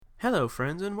Hello,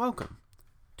 friends, and welcome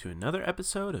to another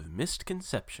episode of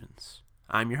Misconceptions.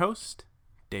 I'm your host,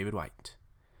 David White.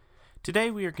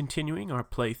 Today we are continuing our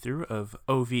playthrough of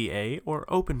OVA,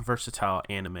 or Open Versatile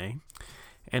Anime.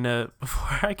 And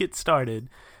before I get started,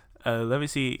 let me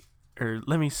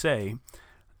say,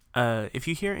 if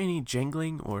you hear any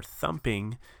jangling or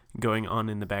thumping going on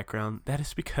in the background, that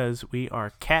is because we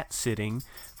are cat sitting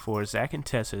for Zach and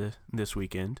Tessa this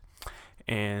weekend,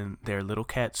 and their little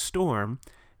cat Storm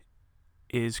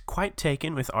is quite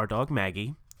taken with our dog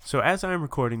Maggie. So as I'm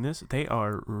recording this, they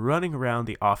are running around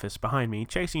the office behind me,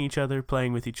 chasing each other,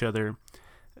 playing with each other.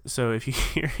 So if you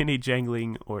hear any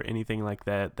jangling or anything like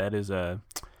that,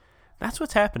 that's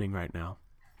what's happening right now.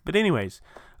 But anyways,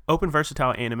 Open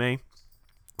Versatile Anime.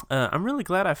 I'm really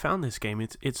glad I found this game.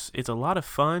 It's a lot of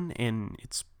fun and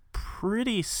it's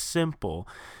pretty simple.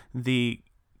 The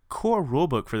core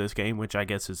rulebook for this game, which I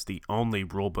guess is the only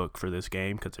rulebook for this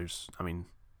game, because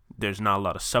there's not a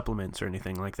lot of supplements or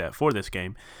anything like that for this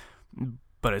game,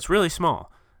 but it's really small.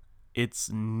 It's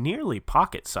nearly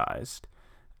pocket-sized.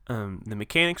 The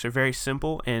mechanics are very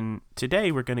simple, and today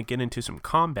we're going to get into some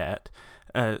combat.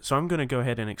 So I'm going to go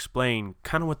ahead and explain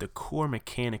kind of what the core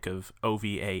mechanic of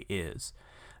OVA is.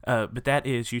 But that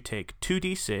is, you take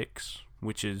 2d6,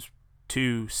 which is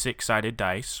 2 6-sided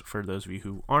dice, for those of you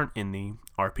who aren't in the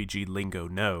RPG lingo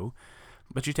know.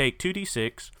 But you take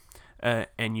 2d6,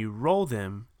 and you roll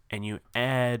them, and you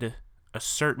add a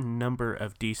certain number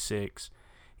of d6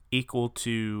 equal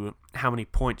to how many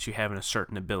points you have in a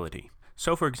certain ability.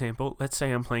 So for example, let's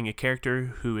say I'm playing a character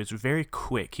who is very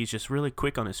quick. He's just really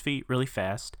quick on his feet, really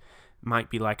fast. Might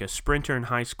be like a sprinter in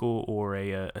high school or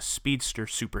a speedster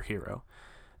superhero.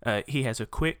 He has a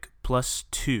quick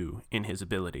 +2 in his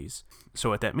abilities. So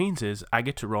what that means is I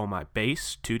get to roll my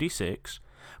base 2d6,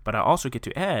 but I also get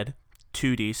to add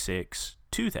 2d6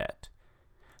 to that.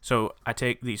 So I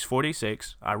take these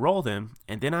 4d6, I roll them,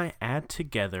 and then I add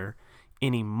together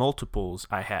any multiples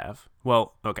I have.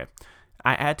 Well, okay.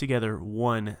 I add together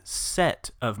one set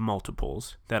of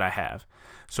multiples that I have.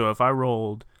 So if I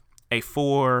rolled a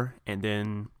 4 and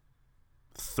then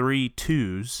 3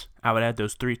 2s, I would add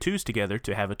those 3 2s together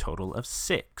to have a total of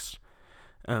 6.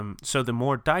 So the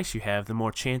more dice you have, the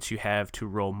more chance you have to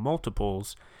roll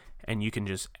multiples, and you can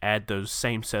just add those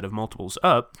same set of multiples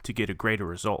up to get a greater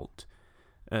result.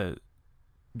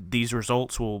 These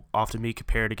results will often be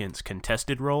compared against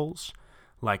contested rolls,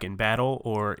 like in battle,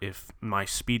 or if my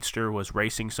speedster was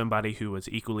racing somebody who was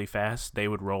equally fast, they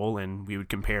would roll and we would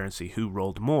compare and see who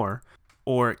rolled more.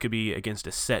 Or it could be against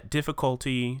a set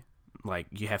difficulty, like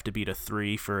you have to beat a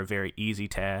 3 for a very easy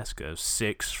task, a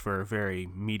 6 for a very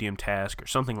medium task, or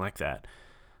something like that.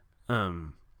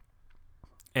 And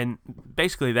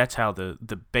basically that's how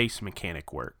the base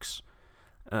mechanic works.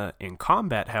 In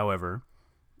combat, however,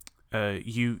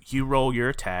 you roll your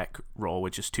attack roll,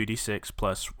 which is 2d6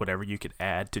 plus whatever you could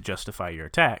add to justify your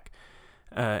attack,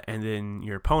 and then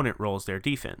your opponent rolls their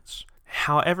defense.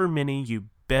 However many you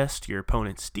best your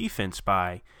opponent's defense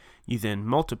by, you then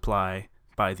multiply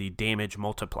by the damage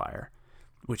multiplier,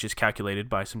 which is calculated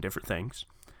by some different things.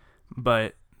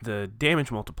 But the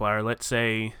damage multiplier, let's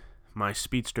say my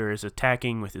speedster is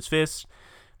attacking with his fists,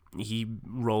 he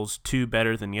rolls 2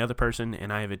 better than the other person,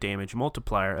 and I have a damage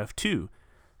multiplier of 2.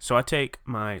 So I take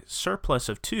my surplus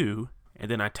of 2,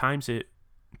 and then I times it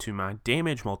to my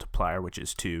damage multiplier, which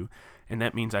is 2, and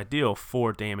that means I deal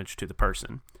 4 damage to the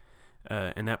person.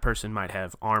 And that person might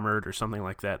have armored or something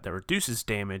like that reduces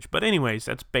damage. But anyways,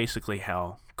 that's basically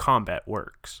how combat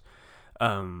works.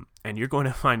 And you're going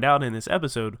to find out in this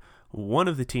episode, one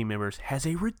of the team members has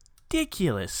a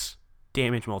ridiculous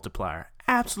damage multiplier.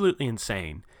 Absolutely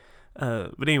insane.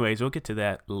 But anyways, we'll get to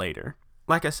that later.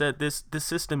 Like I said, this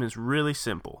system is really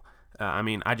simple.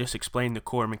 I just explained the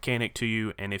core mechanic to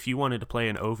you, and if you wanted to play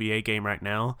an OVA game right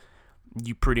now,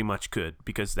 you pretty much could,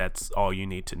 because that's all you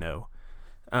need to know.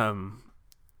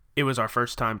 It was our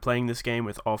first time playing this game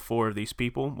with all 4 of these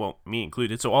people, well, me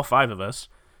included, so all 5 of us,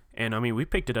 and we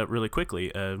picked it up really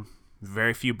quickly.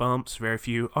 Very few bumps, very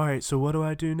few, alright, so what do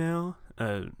I do now?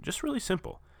 Just really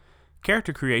simple.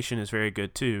 Character creation is very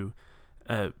good too,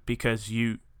 because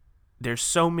there's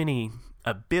so many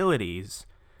abilities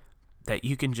that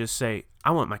you can just say,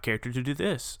 I want my character to do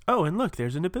this. Oh, and look,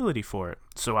 there's an ability for it.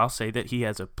 So I'll say that he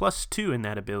has a +2 in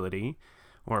that ability,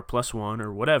 or a +1,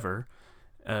 or whatever,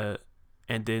 and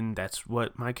then that's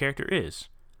what my character is.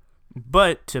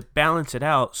 But to balance it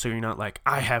out, so you're not like,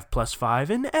 I have +5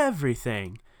 in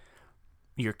everything,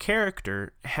 your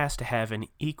character has to have an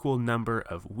equal number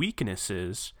of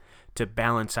weaknesses to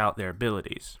balance out their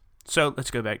abilities. So let's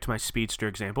go back to my speedster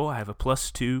example. I have a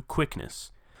 +2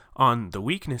 quickness. On the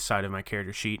weakness side of my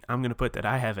character sheet, I'm going to put that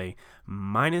I have a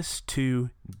 -2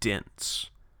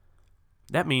 dense.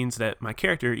 That means that my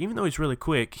character, even though he's really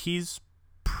quick, he's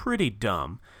pretty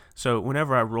dumb. So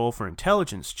whenever I roll for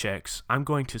intelligence checks, I'm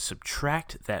going to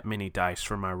subtract that many dice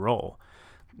from my roll.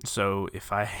 So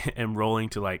if I am rolling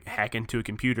to like hack into a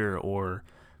computer or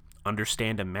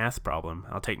understand a math problem,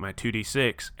 I'll take my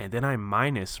 2d6 and then I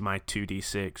minus my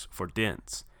 2d6 for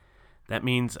dense. That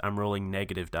means I'm rolling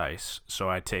negative dice. So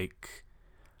I take,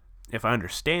 if I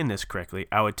understand this correctly,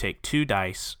 I would take 2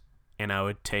 dice and I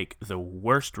would take the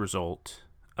worst result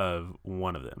of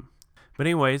one of them. But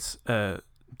anyways,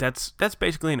 that's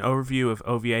basically an overview of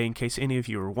OVA in case any of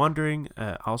you were wondering.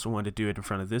 I also wanted to do it in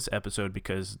front of this episode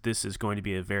because this is going to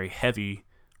be a very heavy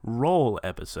roll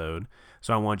episode.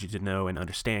 So I want you to know and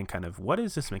understand kind of what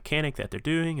is this mechanic that they're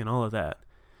doing and all of that.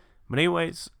 But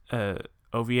anyways,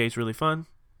 OVA is really fun.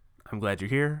 I'm glad you're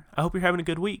here. I hope you're having a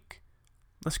good week.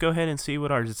 Let's go ahead and see what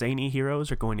our zany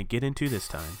heroes are going to get into this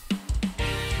time.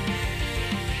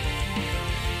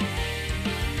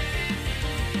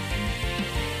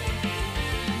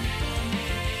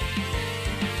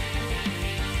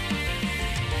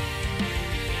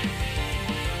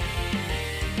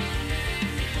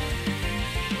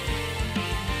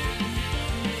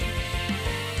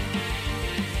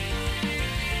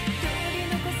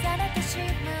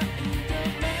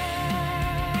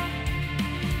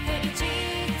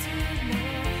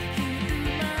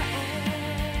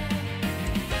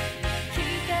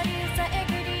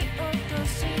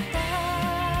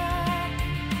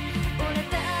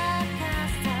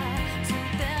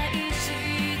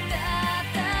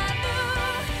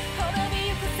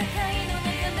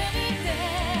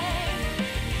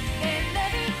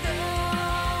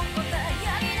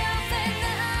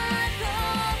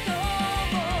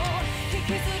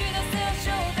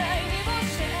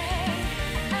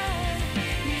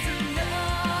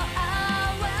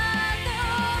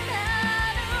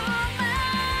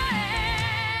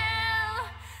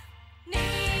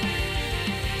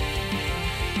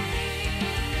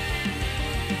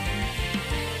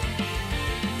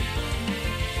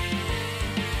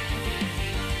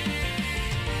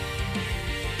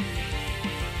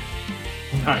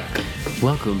 Alright.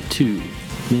 Welcome to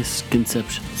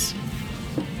Misconceptions.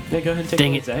 Yeah, go ahead and take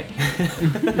Dang it, Zach.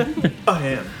 I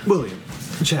am William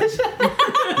Chess.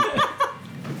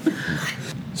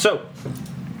 So,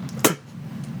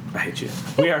 I hate you.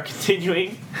 We are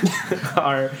continuing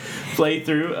our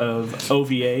playthrough of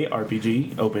OVA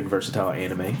RPG, Open Versatile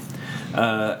Anime.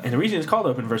 And the reason it's called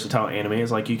Open Versatile Anime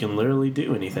is like you can literally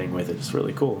do anything with it. It's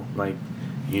really cool. Like,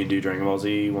 you can do Dragon Ball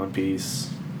Z, One Piece.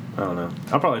 I don't know.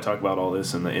 I'll probably talk about all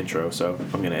this in the intro, so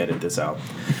I'm going to edit this out.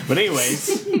 But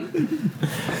anyways,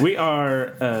 we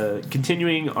are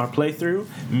continuing our playthrough,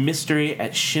 Mystery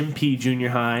at Shimpi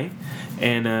Junior High.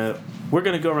 And we're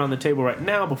going to go around the table right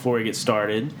now before we get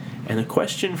started. And the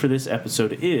question for this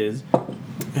episode is,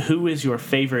 who is your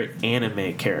favorite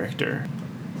anime character?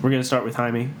 We're going to start with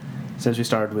Jaime, since we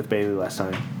started with Bailey last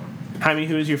time. Jaime,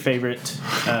 who is your favorite?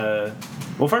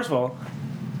 Well, first of all,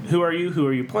 who are you? Who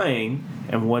are you playing?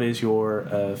 And what is your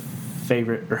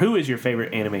favorite, or who is your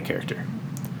favorite anime character?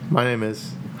 My name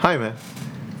is Jaime.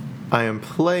 I am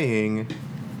playing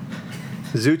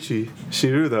Zuchi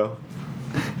Shirudo.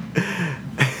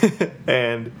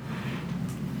 And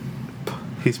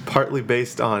he's partly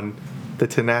based on the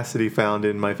tenacity found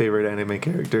in my favorite anime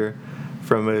character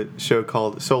from a show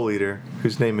called Soul Eater,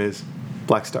 whose name is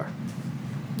Black Star.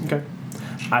 Okay.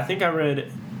 I think I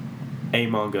read a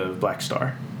manga of Black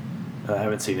Star. I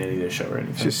haven't seen any of this show or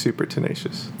anything. She's super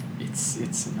tenacious.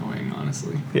 It's annoying,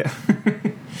 honestly. Yeah.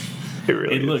 It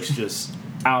really It is. looks just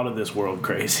out of this world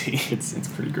crazy. It's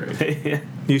pretty great. Yeah.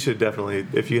 You should definitely,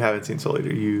 if you haven't seen Soul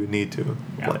Eater, you need to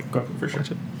Go for sure.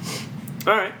 watch it.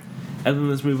 All right. And then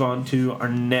let's move on to our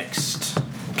next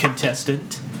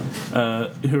contestant.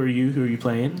 Who are you? Who are you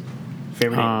playing?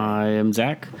 Favorite anime? I am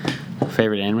Zach.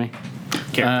 Favorite anime?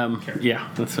 Character. Yeah,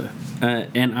 that's it.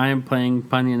 And I am playing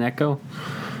Ponyan Echo.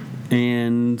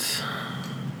 And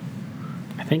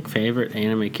I think favorite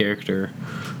anime character,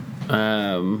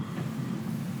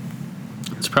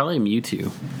 it's probably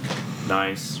Mewtwo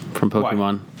Nice. from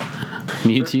Pokemon.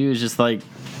 Mewtwo is just like,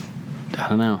 I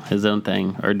don't know, his own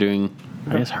thing, or doing,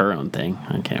 I guess, her own thing.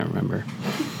 I can't remember.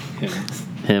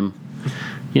 Him.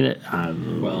 You know,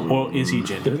 Well, Or is he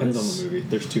genderless? depends on the movie.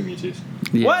 There's 2 Mewtwo's.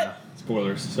 yeah, What?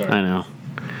 Spoilers. Sorry. I know.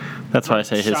 That's why I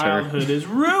say his her. Childhood is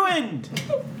ruined.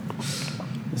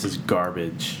 This is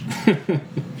garbage. I'm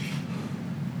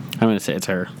going to say it's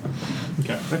her.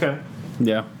 Okay. Okay.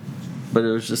 Yeah. But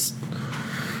it was just,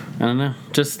 I don't know,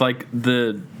 just like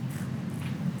the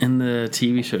in the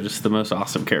TV show, just the most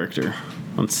awesome character.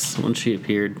 Once she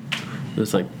appeared, it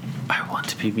was like, I want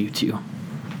to be Mewtwo.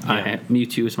 Yeah.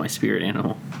 Mewtwo is my spirit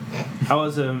animal. I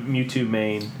was a Mewtwo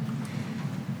main.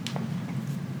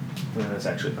 That's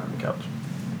actually not on the couch.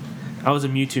 I was a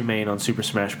Mewtwo main on Super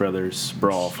Smash Brothers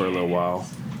Brawl for a little while.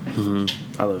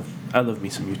 Mm-hmm. I love me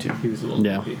some Mewtwo. He was a little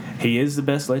Yeah. creepy. He is the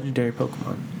best legendary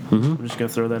Pokemon. Mm-hmm. I'm just gonna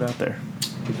throw that out there.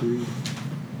 Agreed.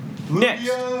 Next,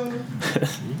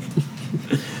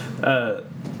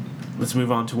 let's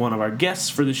move on to one of our guests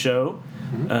for the show.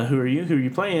 Who are you? Who are you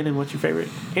playing? And what's your favorite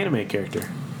anime character?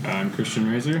 I'm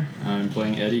Christian Razor. I'm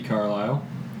playing Eddie Carlisle.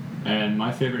 And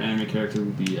my favorite anime character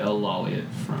would be El Lolliot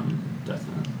from Death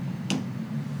Note.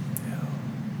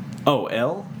 Oh,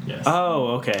 L? Yes.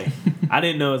 Oh, okay. I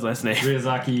didn't know his last name.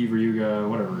 Ryuzaki, Ryuga,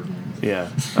 whatever his name is. Yeah.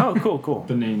 Oh, cool.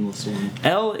 The nameless one.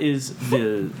 L is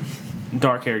the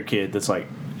dark-haired kid that's like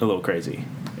a little crazy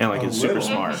and like is super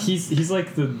smart. He's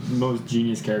like the most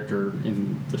genius character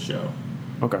in the show.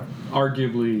 Okay.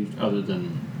 Arguably, other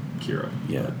than Kira.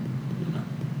 Yeah. But, you know.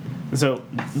 So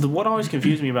what always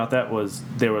confused me about that was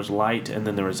there was Light and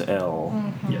then there was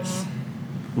L. Yes.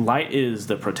 Light is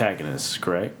the protagonist,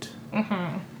 correct?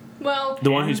 Well, The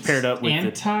one who's paired up with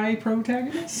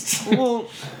Anti-protagonist? Well,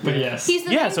 But yes. he's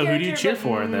the Yeah, main so who do you character, cheer but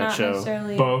for in that not show?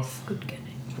 necessarily Both. good guy.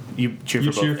 you cheer for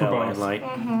You both cheer for L both. and Light.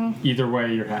 Either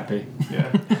way, you're happy. Yeah.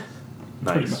 Pretty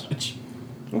Nice. much.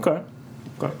 Okay.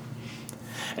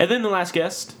 And then the last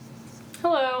guest.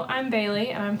 Hello, I'm Bailey,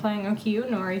 and I'm playing Okyu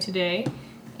Nori today.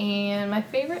 And my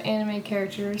favorite anime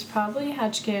character is probably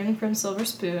Hatchkin from Silver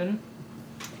Spoon,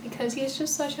 because he's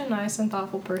just such a nice and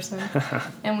thoughtful person,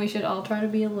 and we should all try to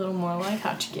be a little more like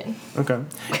Hatchkin. Okay.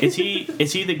 Is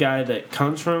he the guy that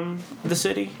comes from the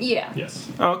city? Yeah. Yes.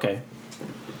 Oh, okay.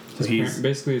 So he's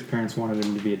Basically, his parents wanted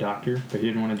him to be a doctor, but he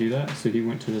didn't want to do that, so he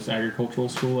went to this agricultural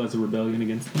school as a rebellion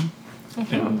against them,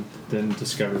 and then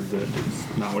discovered that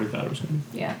it's not what he thought it was going to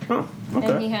be. Yeah. oh, And he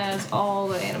okay. has all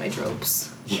the anime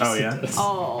tropes. Oh yeah.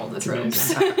 All the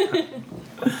tropes.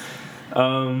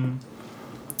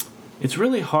 It's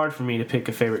really hard for me to pick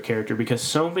a favorite character because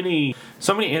so many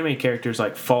anime characters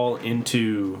like fall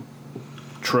into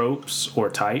tropes or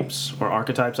types or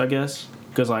archetypes, I guess.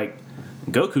 Because like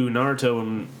Goku, Naruto,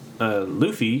 and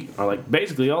Luffy are like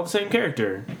basically all the same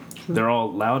character. They're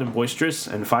all loud and boisterous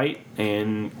and fight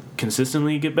and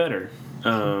consistently get better.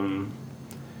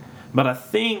 But I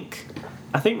think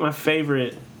my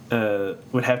favorite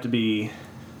would have to be.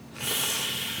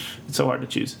 It's so hard to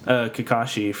choose.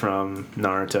 Kakashi from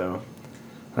Naruto.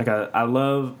 Like I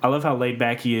love how laid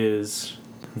back he is.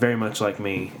 Very much like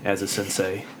me as a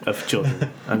sensei of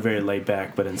children. I'm very laid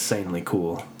back but insanely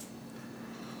cool.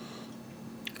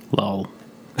 Lol.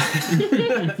 All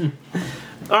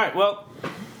right, well,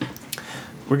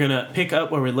 we're gonna pick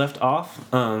up where we left off.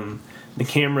 The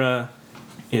camera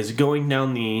is going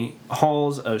down the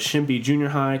halls of Shimby Junior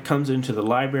High, comes into the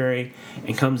library,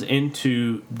 and comes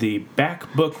into the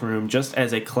back book room just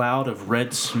as a cloud of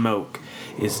red smoke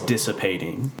is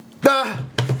dissipating. Ah!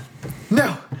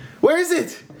 No! Where is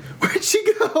it? Where'd she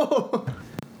go?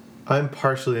 I'm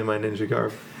partially in my ninja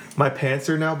garb. My pants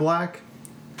are now black,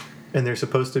 and they're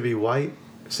supposed to be white,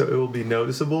 so it will be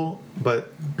noticeable.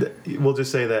 But we'll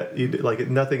just say that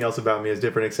nothing else about me is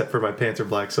different except for my pants are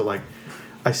black. So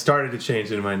I started to change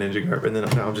into my ninja garb, and then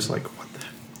now I'm just like, what the?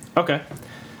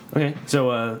 Okay.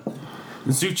 So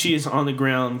Zuchi is on the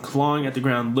ground, clawing at the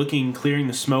ground, clearing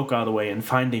the smoke out of the way, and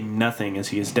finding nothing as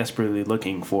he is desperately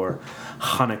looking for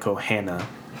Hanako Hana,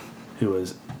 who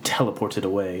was teleported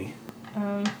away.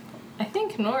 I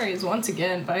think Nori is once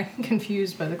again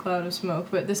confused by the cloud of smoke,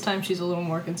 but this time she's a little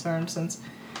more concerned since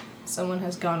someone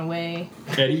has gone away.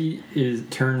 Eddie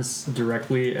turns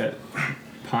directly at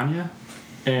Panya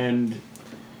and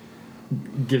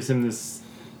gives him this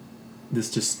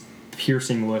just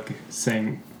piercing look,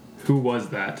 saying, "Who was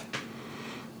that?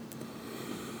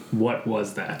 What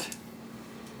was that?"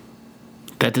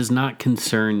 That does not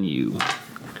concern you.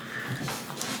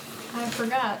 I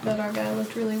forgot that our guy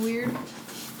looked really weird.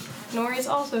 Nori's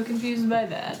also confused by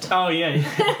that. Oh, yeah.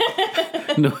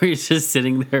 No, he's just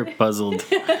sitting there puzzled.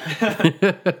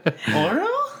 Oro?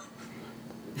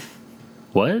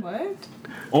 What? What?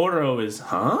 Oro is,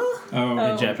 huh?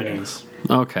 Oh, In Japanese.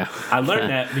 Okay. I learned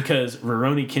that because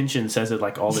Rurouni Kenshin says it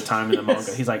all the time in the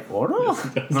manga. He's like, Oro?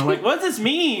 And I'm like, what does this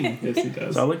mean? yes, he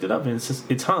does. So I looked it up and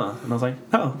it's huh. And I was like,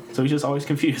 oh. So he's just always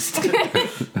confused.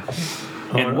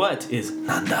 And what is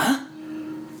Nanda?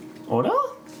 Oro?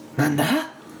 Nanda?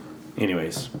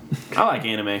 Anyways, I like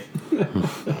anime.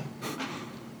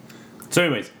 So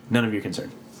anyways, none of your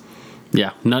concern.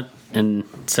 Yeah, and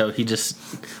so he just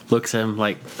looks at him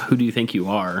like, "Who do you think you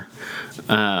are?"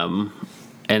 And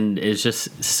and is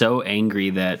just so angry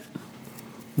that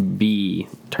B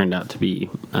turned out to be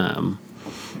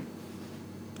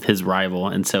his rival,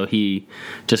 and so he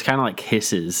just kind of like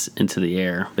hisses into the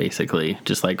air, basically,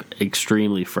 just like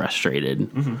extremely frustrated.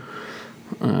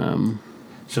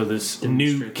 So this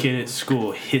new kid at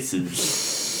school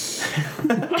hisses.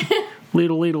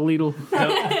 Leedle.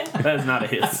 Nope, that is not a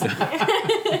hiss.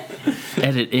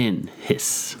 Edit in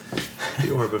hiss.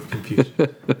 The orb of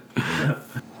confusion.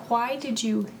 Why did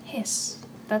you hiss?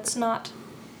 That's not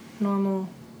normal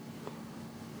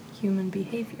human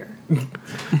behavior.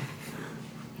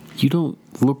 You don't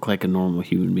look like a normal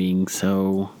human being,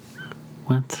 so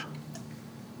what?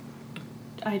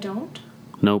 I don't?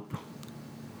 Nope.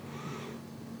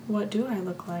 What do I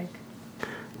look like?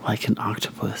 Like an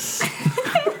octopus.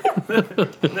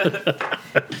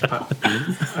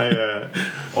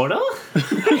 Order?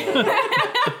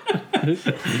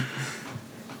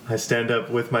 I stand up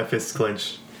with my fists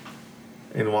clenched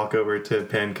and walk over to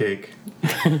Pancake.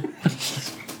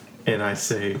 And I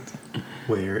say,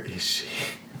 "Where is she?"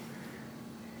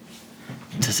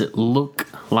 Does it look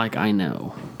like I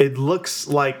know? It looks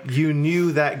like you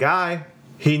knew that guy.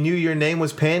 He knew your name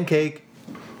was Pancake.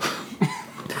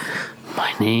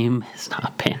 My name is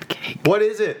not Pancake. What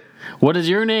is it? What is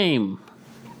your name?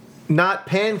 Not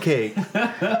Pancake.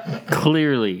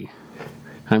 Clearly.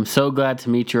 I'm so glad to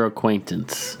meet your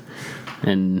acquaintance.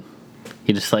 And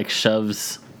he just like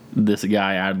shoves this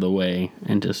guy out of the way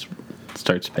and just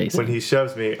starts pacing. When he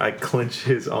shoves me, I clench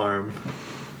his arm.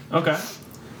 Okay.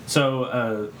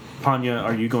 So, Panya,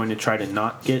 are you going to try to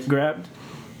not get grabbed?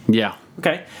 Yeah.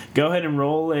 Okay. Go ahead and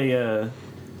roll an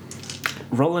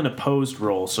opposed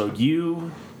roll. So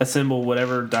you assemble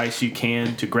whatever dice you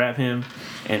can to grab him,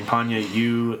 and Panya,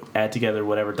 you add together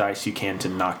whatever dice you can to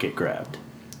not get grabbed.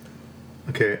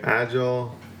 Okay,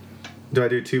 agile. Do I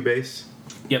do 2 base?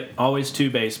 Yep, always 2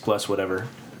 base plus whatever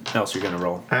else you're going to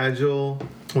roll. Agile.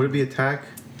 Would it be attack?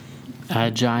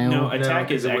 Agile. No, attack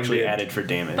 'cause is it wouldn't actually be a- added for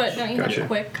damage. But don't you Gotcha. have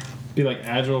quick? Be like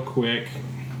agile, quick.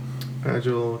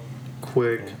 Agile,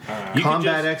 quick. You can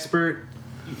Combat just- expert.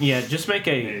 Yeah, just make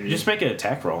Maybe. an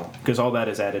attack roll, because all that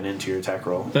is added into your attack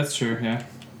roll. That's true, yeah.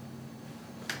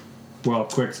 Well,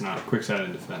 quick's not. Quick's out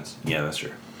in defense. Yeah, that's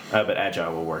true. But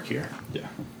agile will work here. Yeah.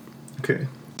 Okay.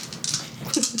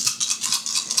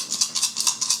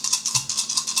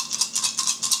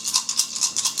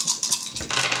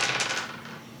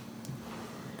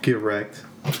 Get wrecked.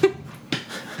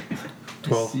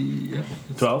 12.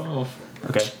 12?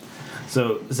 Okay.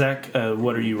 So, Zach,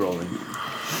 what are you rolling?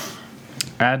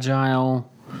 Agile,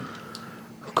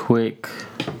 quick,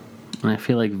 and I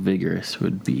feel like vigorous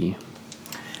would be.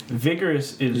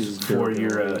 Vigorous is Is for your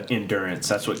durability. endurance.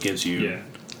 That's what gives you Yeah.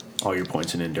 all your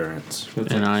points in endurance.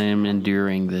 That's And like, I am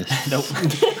enduring this. Nope.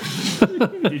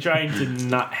 You're trying to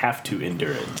not have to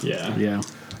endure it. yeah. Yeah.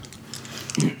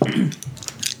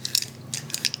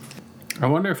 I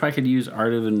wonder if I could use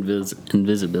Art of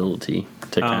Invisibility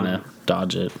to kind of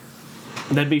dodge it.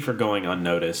 That'd be for going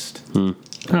unnoticed. Okay.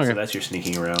 So that's your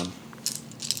sneaking around.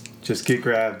 Just get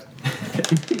grabbed.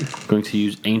 Going to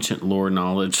use ancient lore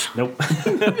knowledge. Nope.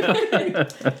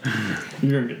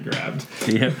 You're gonna get grabbed.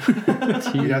 Yep.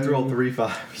 You have to roll 3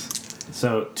 5s.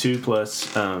 So 2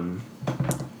 plus.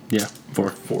 Yeah. 4.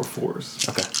 4 4s.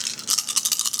 Okay.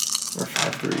 Or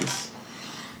 5 3s.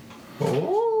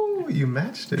 Oh, you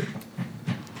matched it.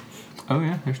 Oh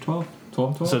yeah, there's 12. 12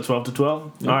 and 12. So 12 to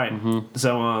 12? All right.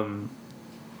 So,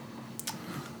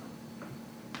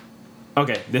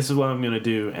 okay, this is what I'm going to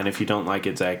do, and if you don't like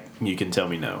it, Zach, you can tell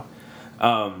me no.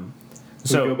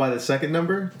 So go by the second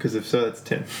number? Because if so, that's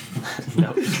 10.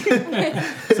 No.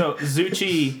 So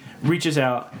Zuchi reaches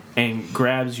out and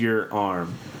grabs your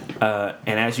arm.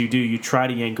 And as you do, you try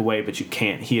to yank away, but you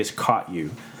can't. He has caught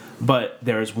you. But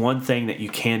there is one thing that you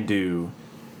can do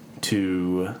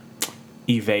to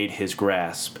evade his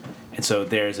grasp. And so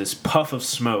there's this puff of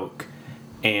smoke,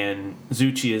 and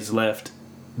Zuchi is left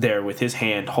there with his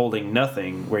hand holding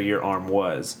nothing where your arm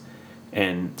was.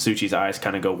 And Zuchi's eyes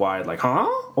kind of go wide, like, huh?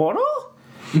 Oro?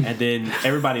 And then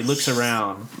everybody looks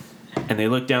around, and they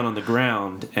look down on the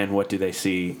ground, and what do they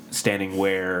see standing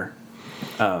where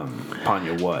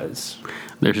Panya was?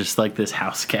 There's just like this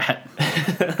house cat.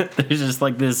 There's just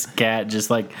like this cat just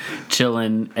like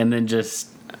chilling and then just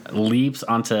leaps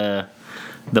onto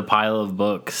the pile of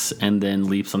books and then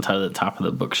leaps onto the top of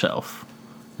the bookshelf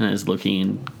and is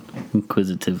looking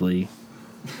inquisitively.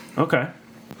 Okay.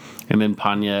 And then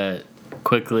Panya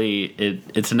quickly,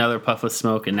 it's another puff of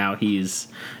smoke, and now he's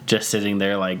just sitting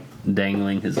there like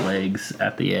dangling his legs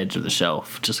at the edge of the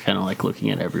shelf, just kind of like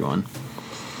looking at everyone.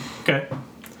 Okay.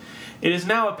 It is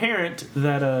now apparent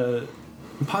that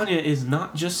Panya is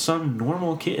not just some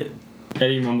normal kid.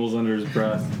 Eddie mumbles under his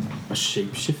breath, a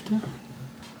shapeshifter?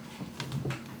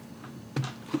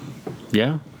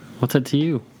 Yeah? What's that to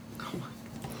you?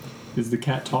 Is the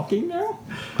cat talking now?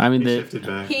 I mean, He shifted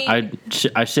back.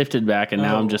 I shifted back, and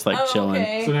now I'm just like chilling.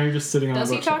 Okay. So now you're just sitting on Does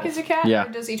the he talk as a cat? Yeah. Or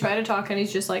does he try to talk and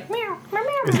he's just like meow, meow,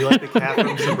 Is meow? he like the cat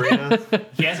from Sabrina?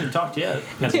 He hasn't talked yet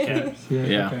as a cat.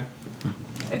 Yeah. Okay.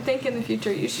 I think in the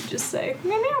future you should just say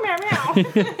meow, meow, meow,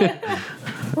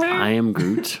 meow. I am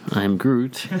Groot. I am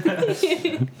Groot.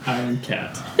 I am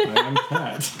cat. I am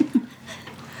cat.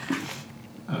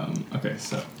 Okay,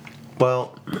 so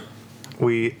Well,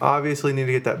 we obviously need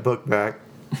to get that book back.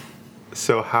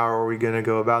 So how are we going to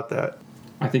go about that?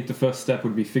 I think the first step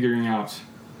would be figuring out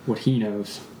what he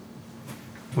knows.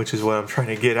 Which is what I'm trying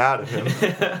to get out of him.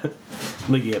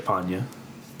 Looking at Panya.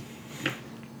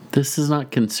 This does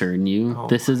not concern you. Oh.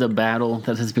 This is a battle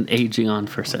that has been aging on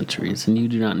for centuries, and you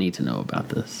do not need to know about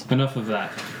this. Enough of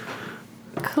that.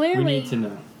 We Clearly, need to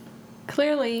know.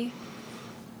 clearly,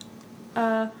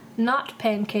 not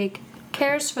Pancake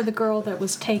cares for the girl that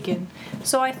was taken.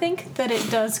 So I think that it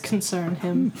does concern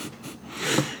him.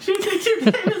 She thinks your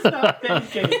name is not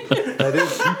Pancake. That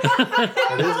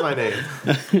is my name.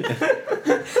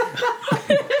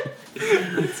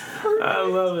 I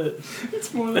love it.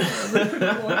 It's more than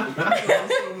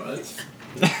so much.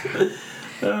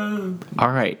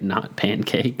 All right, not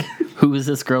Pancake. Who is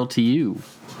this girl to you?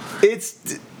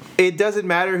 It doesn't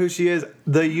matter who she is.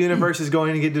 The universe is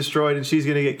going to get destroyed and she's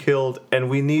going to get killed. And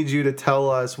we need you to tell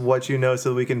us what you know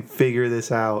so we can figure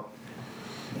this out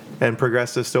and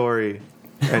progress the story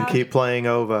and keep playing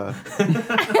OVA.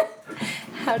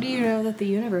 How do you know that the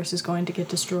universe is going to get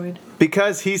destroyed?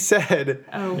 Because he said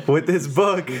with this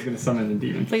book. He's gonna summon a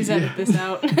demon. Please edit this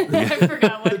out. I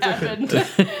forgot what happened.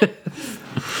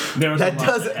 There was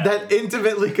That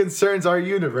intimately concerns our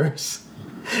universe.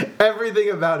 Everything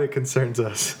about it concerns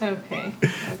us. Okay.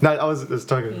 I was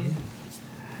talking.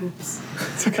 Oops.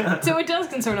 So it does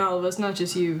concern all of us, not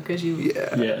just you, because you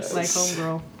Yes. like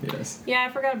homegirl. Yes. Yeah, I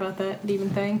forgot about that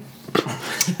demon thing.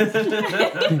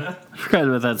 I forgot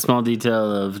about that small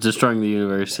detail of destroying the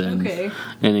universe and Okay.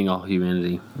 ending all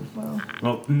humanity. Well,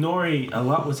 Well, Nori, a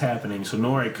lot was happening, so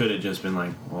Nori could have just been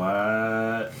like,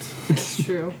 what? it's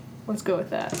true. Let's go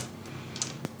with that.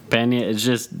 Banya is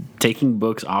just taking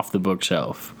books off the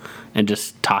bookshelf and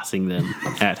just tossing them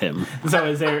at him. So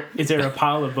is there a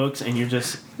pile of books and you're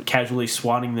just casually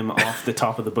swatting them off the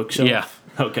top of the bookshelf? Yeah.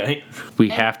 Okay. We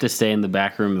have to stay in the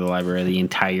back room of the library the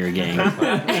entire game.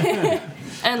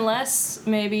 Unless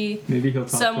maybe Maybe he'll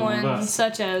talk to one of someone us.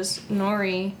 such as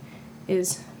Nori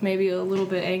is maybe a little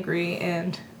bit angry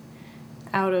and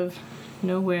out of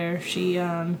nowhere she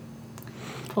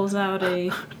pulls out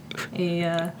a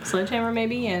sledgehammer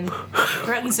maybe and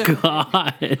threatens him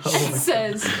God. and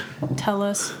says, "Tell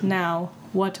us now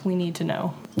what we need to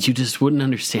know." You just wouldn't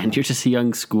understand. You're just a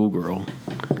young schoolgirl.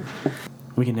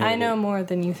 We can. I know more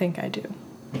than you think I do.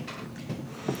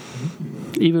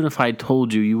 Even if I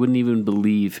told you, you wouldn't even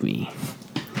believe me.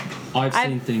 I've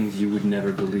seen things you would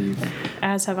never believe.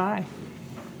 As have I.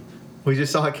 We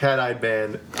just saw a cat-eyed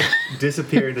man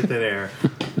disappear into thin air.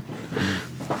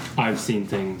 I've seen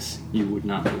things you would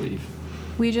not believe.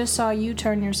 We just saw you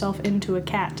turn yourself into a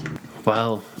cat.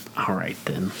 Well, all right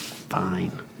then.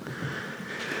 Fine.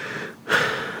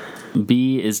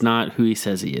 B is not who he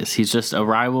says he is. He's just a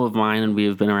rival of mine, and we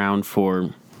have been around for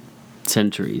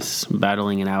centuries,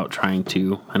 battling it out, trying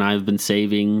to. And I've been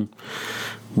saving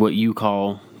what you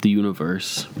call the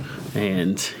universe,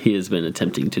 and he has been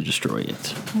attempting to destroy it.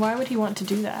 Why would he want to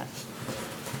do that?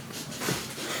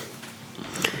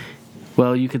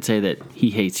 Well, you could say that he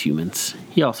hates humans.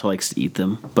 He also likes to eat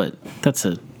them, but that's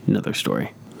another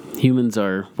story. Humans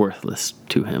are worthless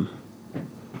to him.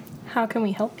 How can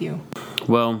we help you?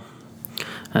 Well,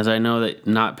 as I know that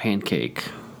Not Pancake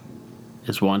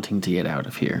is wanting to get out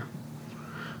of here,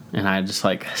 and I just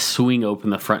like swing open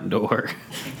the front door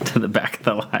to the back of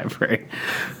the library.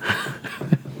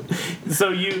 So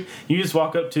you just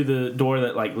walk up to the door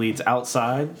that like leads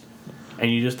outside,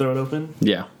 and you just throw it open.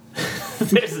 Yeah.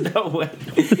 There's no way.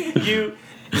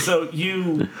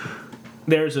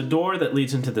 There's a door that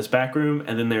leads into this back room,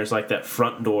 and then there's like that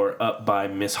front door up by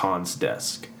Miss Hahn's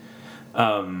desk.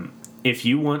 If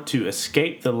you want to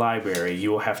escape the library,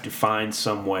 you will have to find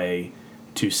some way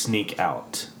to sneak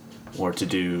out or to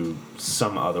do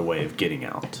some other way of getting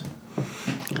out.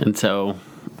 And so,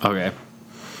 okay.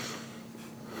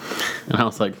 And I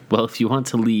was like, well, if you want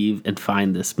to leave and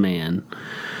find this man,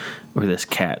 or this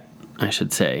cat, I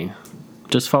should say,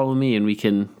 just follow me and we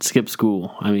can skip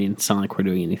school. I mean, it's not like we're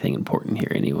doing anything important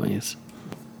here anyways.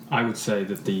 I would say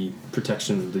that the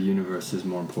protection of the universe is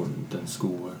more important than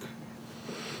schoolwork.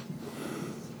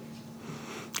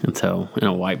 And so, in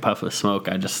a white puff of smoke,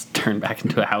 I just turn back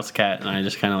into a house cat, and I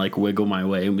just kind of like wiggle my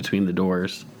way in between the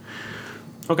doors.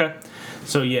 Okay.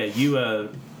 So yeah,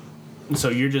 so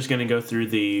you're just gonna go through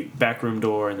the back room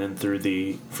door and then through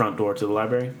the front door to the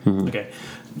library. Okay.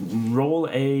 Roll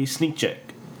a sneak check.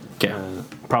 Okay.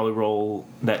 Probably roll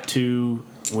that 2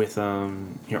 with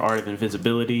your art of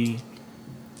invisibility.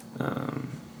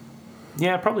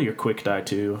 Yeah, probably your quick die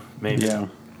too. Maybe. Yeah.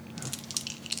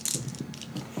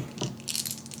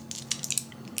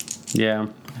 Yeah,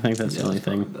 I think that's the only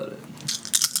thing. About it.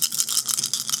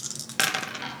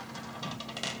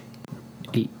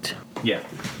 8. Yeah.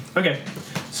 Okay.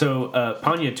 So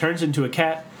Panya turns into a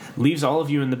cat, leaves all of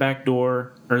you in the back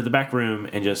door or the back room,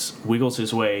 and just wiggles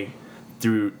his way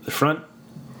through the front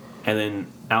and then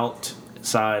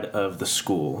outside of the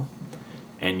school.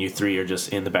 And you 3 are just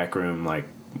in the back room, like,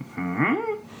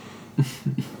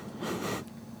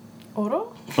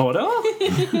 Oro? Oro?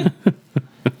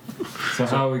 So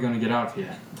how are we going to get out of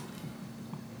here?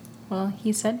 Well,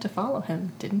 he said to follow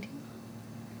him, didn't he?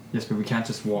 Yes, but we can't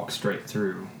just walk straight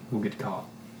through. We'll get caught.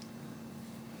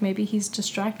 Maybe he's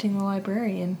distracting the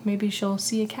librarian. Maybe she'll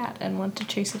see a cat and want to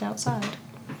chase it outside.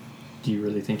 Do you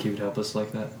really think he would help us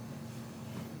like that?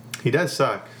 He does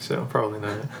suck, so probably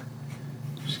not.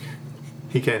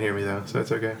 He can't hear me though, so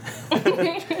it's okay.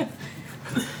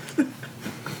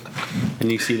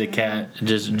 And you see the cat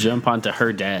just jump onto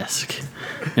her desk,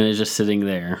 and is just sitting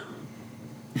there.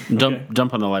 Okay.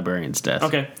 Jump on the librarian's desk.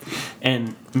 Okay.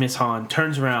 And Miss Han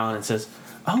turns around and says,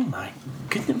 "Oh my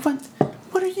goodness,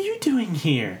 what are you doing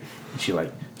here?" And she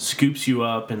like scoops you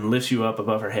up and lifts you up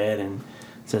above her head and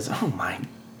says, "Oh my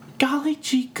golly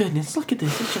gee goodness, look at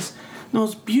this. It's just the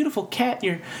most beautiful cat,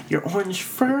 your orange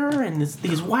fur and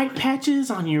these white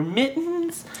patches on your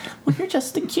mittens. Well, you're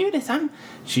just the cutest."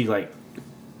 She like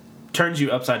turns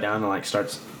you upside down and like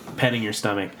starts petting your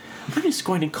stomach. "I'm just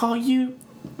going to call you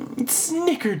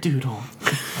Snickerdoodle."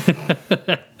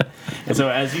 And so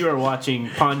as you are watching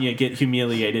Panya get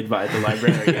humiliated by the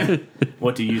librarian,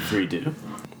 what do you 3 do?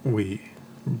 We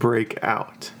break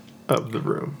out of the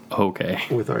room Okay.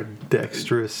 with our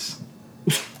dexterous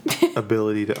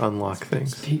ability to unlock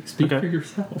things. Speak Okay. for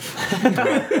yourself.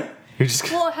 You're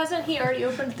just Well, hasn't he already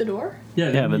opened the door?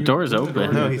 Yeah, the door's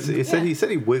open. no. He said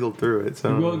he wiggled through it.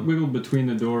 So Wiggled between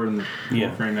the door and the Yeah.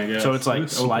 door frame, I guess. So it's like open.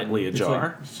 slightly It's ajar.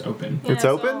 like it's open. It's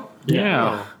open?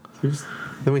 Yeah. Just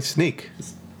Then we sneak.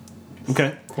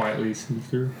 Okay. quietly sneak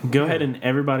through. Go ahead and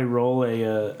everybody roll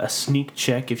a sneak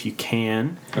check if you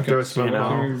can. Okay. Throw a smoke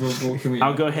And bomb. Can we,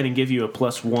 I'll go ahead and give you a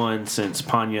 +1 since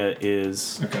Panya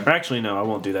is... Okay. Or actually, no, I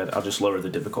won't do that. I'll just lower the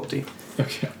difficulty.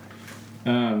 Okay.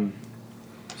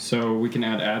 So we can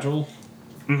add agile.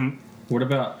 Mm-hmm. What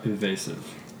about evasive?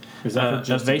 Is that for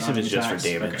just Evasive is dodging just for attacks?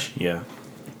 damage. Yeah.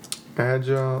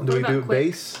 Agile. Do What we do about quick?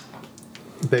 base?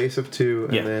 Base of 2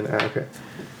 and Yeah. then okay. Okay.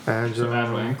 Agile. So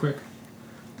agile and quick.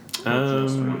 Or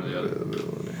just one or the other?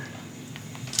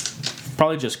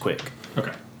 Probably just quick.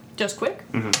 Okay. Just quick?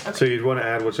 So you'd want to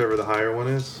add whichever the higher one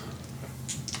is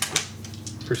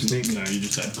for sneak. No, you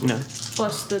just said. No.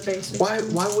 Plus the base. Why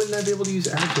wouldn't I be able to use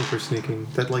agile for sneaking?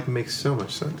 That like makes so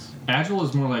much sense. Agile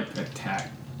is more like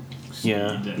attack.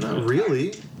 Yeah. speed than Not attack.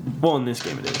 really. Well, in this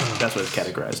game it is. That's what it's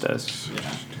categorized as. Yeah.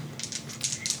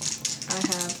 I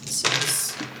have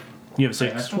 6. You have I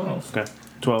have 6? 12. Okay.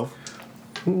 12.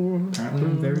 Apparently,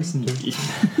 I'm very sneaky.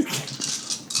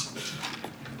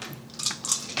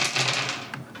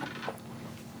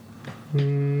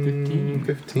 Mm,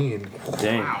 15.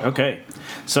 Dang. Okay.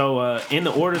 So in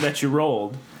the order that you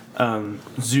rolled,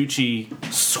 Zuchi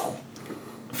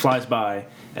flies by,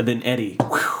 and then Eddie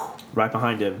right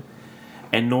behind him,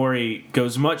 and Nori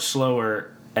goes much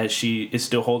slower as she is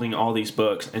still holding all these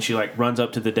books, and she like runs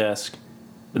up to the desk,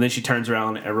 and then she turns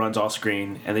around and runs off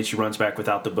screen, and then she runs back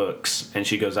without the books, and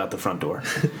she goes out the front door.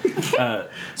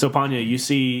 So Panya, you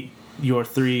see your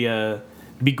 3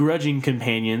 begrudging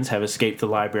companions have escaped the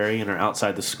library and are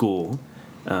outside the school,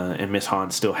 and Miss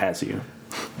Han still has you.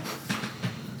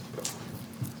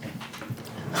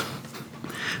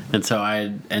 And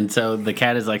so the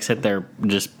cat is like sit there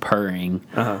just purring,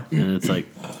 and it's like,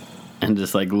 and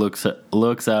just like looks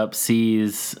up,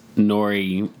 sees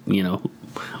Nori,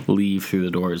 leave through the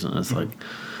doors, and it's like,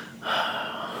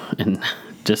 and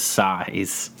just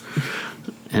sighs,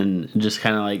 and just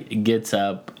kind of like gets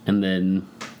up and then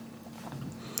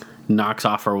knocks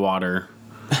off her water.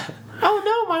 Oh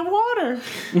no, my water!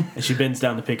 And she bends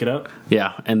down to pick it up,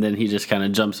 Yeah, and then he just kind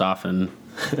of jumps off and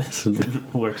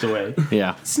works away.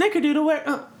 yeah.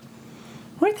 Snickerdoodle,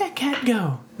 where'd that cat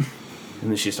go? And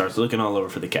then she starts looking all over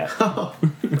for the cat. All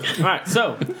right,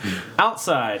 so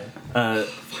outside,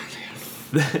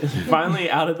 finally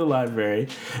out of the library,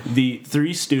 the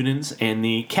 3 students and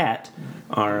the cat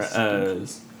are.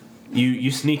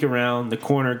 You sneak around the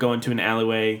corner, go into an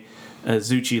alleyway.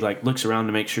 Zuchi looks around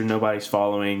to make sure nobody's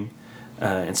following,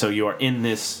 and so you are in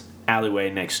this alleyway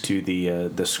next to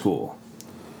the school.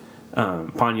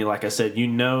 Panya, like I said, you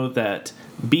know that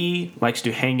B likes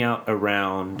to hang out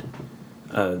around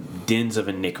dens of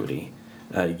iniquity.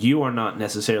 You are not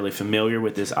necessarily familiar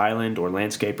with this island or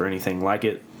landscape or anything like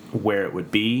it, where it would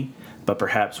be, but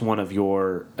perhaps one of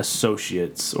your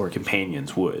associates or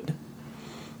companions would.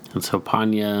 And so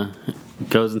Panya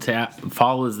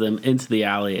follows them into the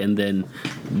alley and then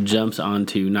jumps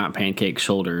onto Not Pancake's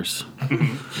shoulders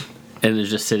and is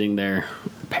just sitting there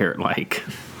parrot-like.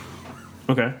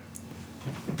 Okay.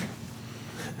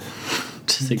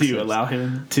 Do you allow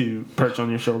him to perch on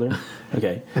your shoulder?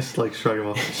 Okay. I just shrug him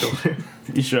off my shoulder.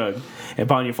 You shrug. And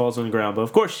Panya falls on the ground, but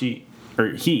of course he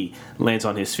lands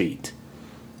on his feet.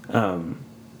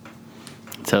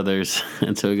 So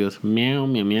he goes meow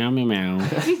meow meow meow meow.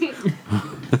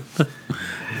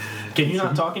 Can you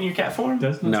not talk in your cat form?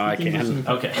 No, I can.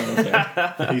 Okay.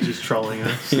 He's just trolling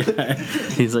us.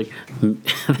 He's like,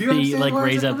 he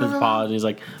raises up his paws and he's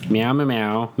like meow meow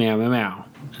meow meow meow meow,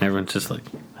 and everyone's just like,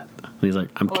 and he's like,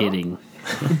 I'm kidding.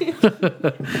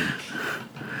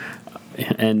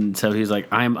 And so he's like,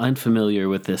 I'm unfamiliar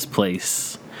with this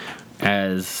place,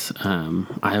 as I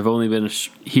have only been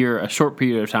here a short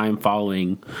period of time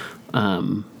following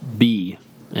B,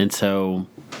 and so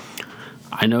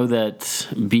I know that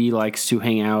B likes to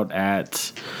hang out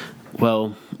at,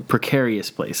 precarious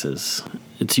places.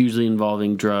 It's usually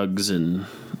involving drugs and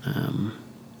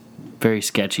very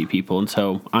sketchy people, and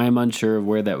so I am unsure of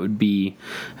where that would be,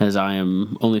 as I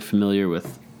am only familiar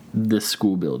with this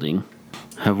school building.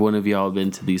 Have one of y'all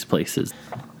been to these places?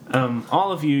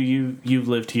 All of you've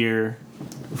lived here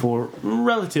for a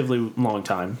relatively long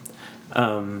time,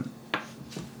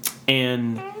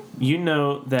 and you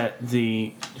know that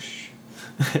the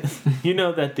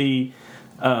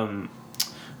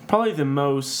probably the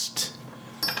most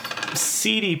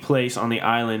seedy place on the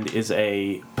island is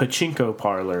a pachinko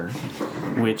parlor,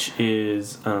 which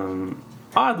is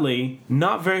oddly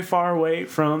not very far away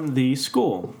from the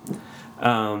school.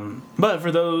 But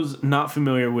for those not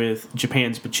familiar with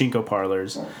Japan's pachinko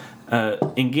parlors,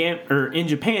 in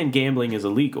Japan, gambling is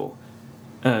illegal.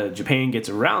 Japan gets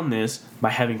around this by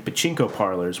having pachinko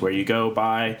parlors where you go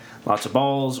buy lots of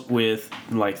balls with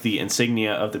the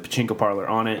insignia of the pachinko parlor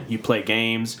on it. You play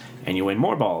games and you win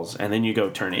more balls, and then you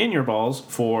go turn in your balls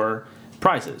for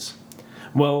prizes.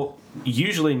 Well,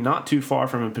 usually not too far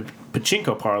from a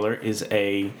pachinko parlor is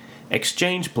a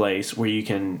exchange place where you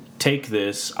can take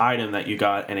this item that you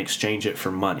got and exchange it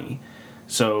for money.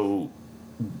 So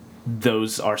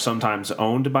those are sometimes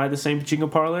owned by the same pachinko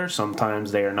parlor,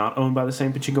 sometimes they are not owned by the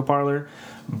same pachinko parlor,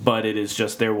 but it is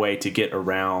just their way to get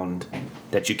around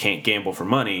that you can't gamble for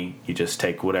money. You just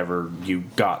take whatever you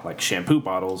got, like shampoo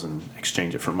bottles, and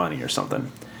exchange it for money or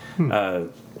something.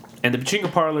 And the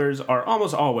pachinko parlors are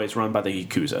almost always run by the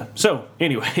Yakuza. So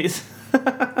anyways,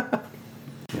 but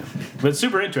it's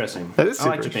super interesting. That is super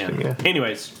I like Japan. interesting, yeah.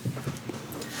 Anyways,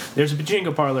 there's a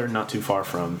pachinko parlor not too far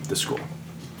from the school.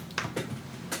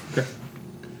 Okay.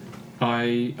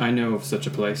 I know of such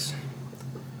a place.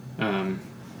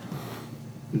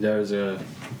 There's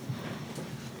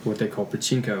what they call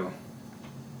pachinko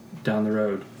down the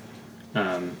road,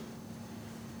 and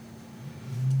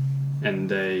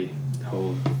they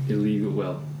hold illegal.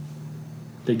 Well,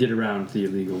 they get around the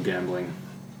illegal gambling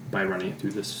by running it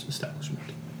through this establishment.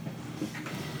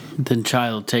 Then,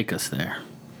 child, take us there.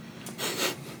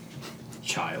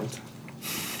 Child.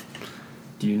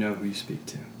 Do you know who you speak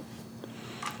to?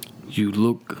 You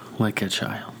look like a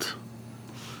child.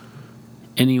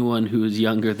 Anyone who is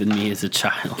younger than me is a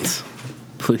child.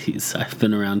 Please, I've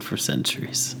been around for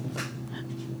centuries.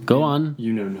 Go on.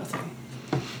 You know nothing.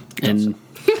 And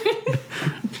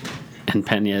and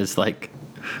Pena is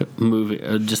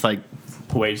moving, just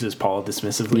Waves his paw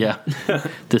dismissively. yeah,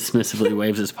 dismissively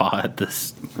waves his paw at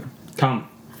this. Come.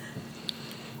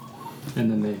 And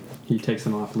then he takes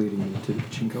them off, leading them to the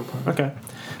pachinko park. Okay.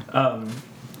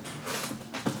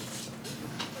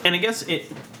 And I guess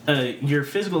your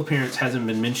physical appearance hasn't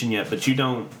been mentioned yet, but you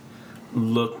don't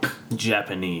look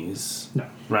Japanese. No.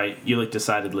 Right? You look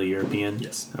decidedly European?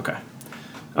 Yes. Okay.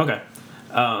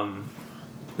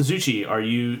 Zuchi, are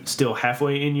you still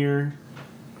halfway in your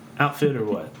outfit or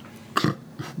what?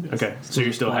 Okay. So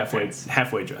you're still halfway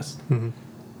dressed. Mm-hmm.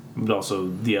 But also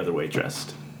the other way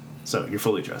dressed. So you're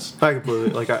fully dressed. I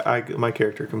completely I my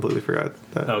character completely forgot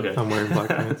that Okay. I'm wearing black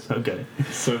pants. Okay.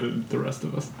 So did the rest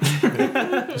of us.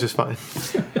 It's just fine.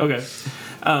 Okay.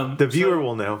 The viewer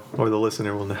will know, or the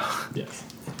listener will know. Yes.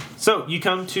 So you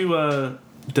come to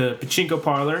the pachinko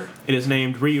parlor. It is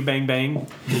named Ryu Bang Bang,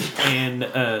 and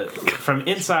from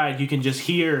inside you can just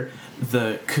hear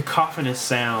the cacophonous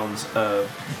sounds of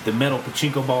the metal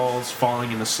pachinko balls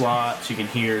falling in the slots. You can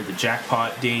hear the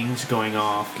jackpot dings going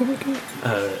off.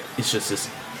 It's just this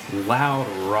loud,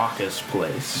 raucous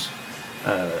place,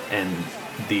 and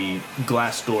the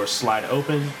glass doors slide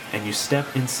open, and you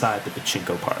step inside the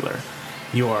pachinko parlor.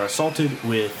 You are assaulted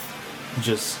with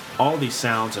just all these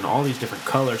sounds and all these different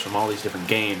colors from all these different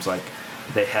games. Like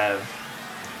they have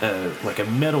like a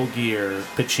Metal Gear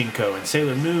pachinko and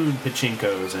Sailor Moon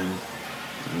pachinkos, and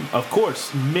of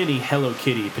course many Hello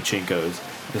Kitty pachinkos.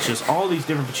 It's just all these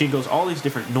different pachinkos, all these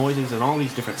different noises and all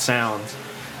these different sounds.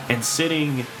 And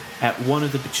sitting at one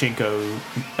of the pachinko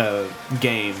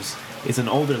games is an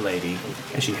older lady,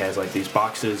 and she has like these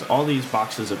boxes, all these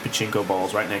boxes of pachinko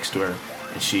balls right next to her,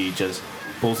 and she just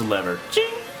pulls a lever,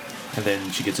 ching, and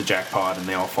then she gets a jackpot, and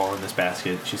they all fall in this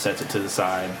basket. She sets it to the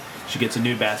side. She gets a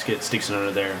new basket, sticks it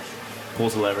under there,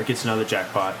 pulls a lever, gets another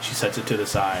jackpot. She sets it to the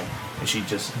side, and she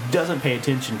just doesn't pay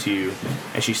attention to you,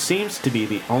 and she seems to be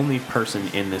the only person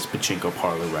in this pachinko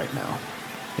parlor right now.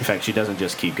 In fact, she doesn't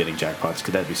just keep getting jackpots,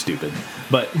 because that'd be stupid.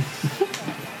 But,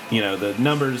 you know, the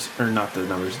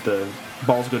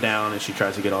balls go down, and she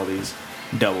tries to get all these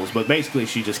doubles. But basically,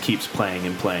 she just keeps playing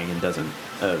and doesn't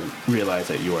realize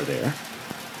that you are there.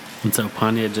 And so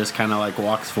Panya just kind of like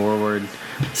walks forward,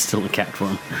 still in cat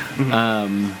form,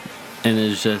 and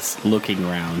is just looking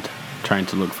around, trying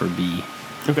to look for B.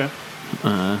 Okay.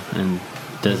 And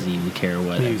doesn't even care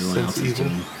what You everyone sense else is evil?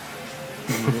 doing.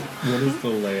 What is the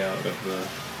layout of the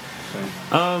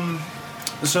thing?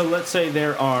 So let's say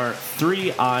there are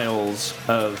 3 aisles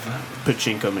of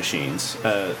pachinko machines.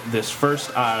 This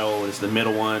first aisle is the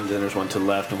middle one, then there's one to the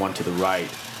left and one to the right.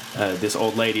 This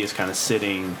old lady is kind of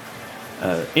sitting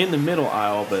in the middle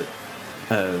aisle, but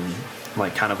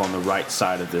like kind of on the right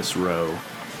side of this row.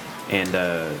 And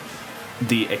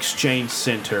the exchange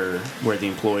center, where the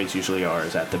employees usually are,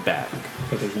 is at the back.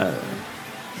 But there's no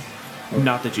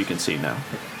Not that you can see now.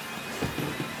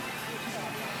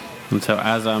 And so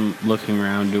as I'm looking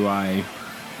around, do I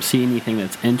see anything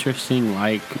that's interesting,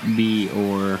 like B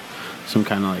or some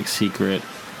kind of like secret?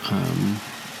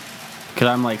 Because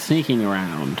I'm like sneaking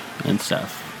around and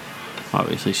stuff.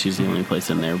 Obviously, she's the only place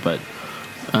in there, but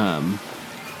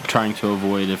trying to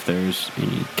avoid if there's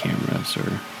any cameras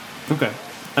or. Okay.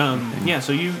 Yeah,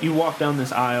 so you walk down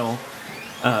this aisle,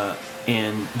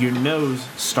 and your nose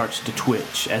starts to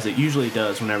twitch, as it usually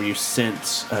does whenever you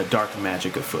sense dark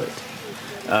magic afoot.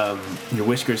 Your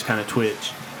whiskers kind of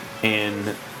twitch,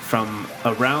 and from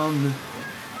around,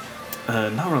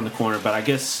 not around the corner, but I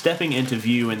guess stepping into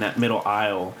view in that middle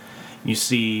aisle, you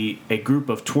see a group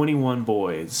of 21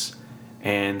 boys,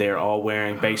 and they're all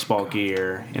wearing baseball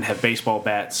gear and have baseball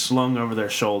bats slung over their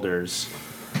shoulders.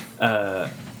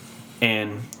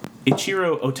 And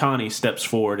Ichiro Otani steps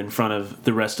forward in front of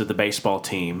the rest of the baseball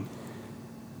team,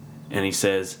 and he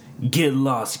says, "Get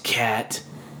lost, cat."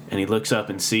 And he looks up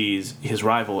and sees his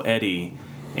rival Eddie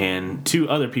and 2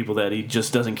 other people that he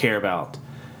just doesn't care about.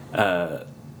 It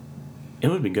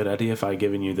would have been a good idea if I had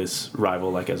given you this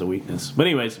rival like as a weakness. But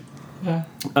anyways,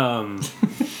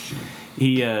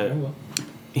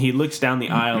 he looks down the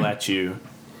aisle at you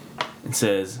and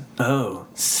says, "Oh,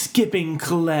 skipping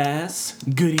class,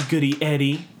 goody goody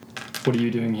Eddie. What are you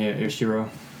doing here, Ishiro?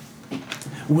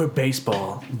 We're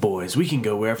baseball boys. We can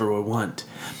go wherever we want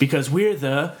because we're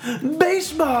the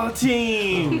baseball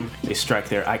team." They strike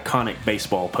their iconic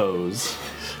baseball pose.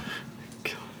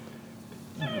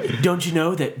 "Don't you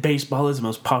know that baseball is the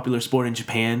most popular sport in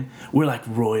Japan? We're like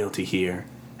royalty here."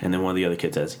 And then one of the other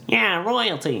kids says, "Yeah,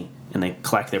 royalty." And they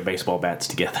clack their baseball bats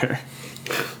together.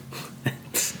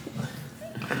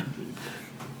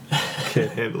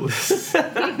 Can't handle this.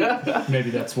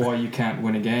 Maybe that's why you can't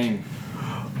win a game.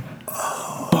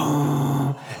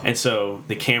 And so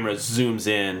the camera zooms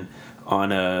in on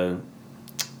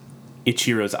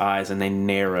Ichiro's eyes, and they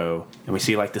narrow, and we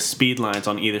see like the speed lines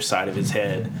on either side of his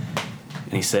head.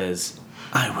 And he says,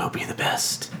 "I will be the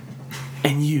best,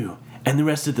 and you and the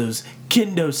rest of those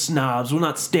kendo snobs will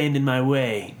not stand in my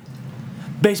way.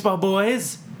 Baseball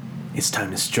boys, it's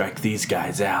time to strike these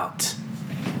guys out."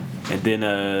 And then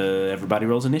everybody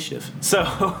rolls initiative. So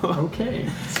Okay.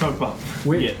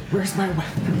 Wait, Yeah. where's my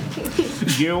weapon?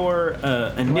 your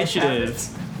initiative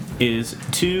is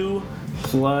 2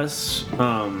 plus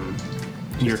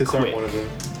your Disarm quick. one of them.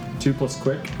 2 plus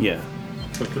quick, Yeah.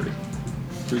 so 3.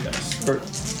 3 dice.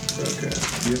 Okay.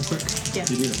 Do you have a quick? Yeah.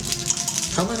 You do.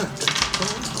 How am I not?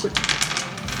 Quick.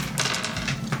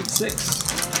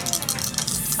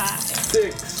 6. 5.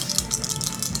 6.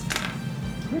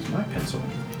 Where's my pencil?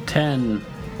 10.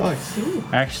 Nice.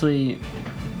 Actually,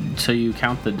 so you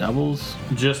count the doubles?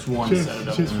 Just one set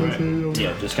of doubles, right?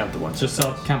 Yeah, just count the ones. Just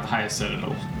count the highest set of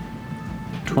doubles.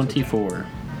 24.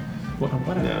 What?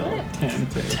 No. 10.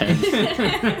 10.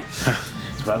 I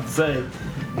was about to say.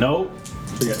 Nope.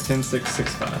 So you got 10, 6,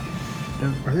 6,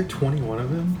 5. Are there 21 of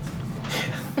them?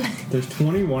 There's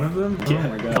 21 of them? Yeah. Oh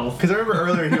my god. Because I remember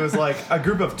earlier he was like, a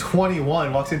group of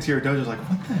 21 walks into your dojo, like,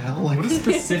 what the hell? Like, What a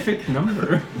specific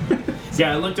number.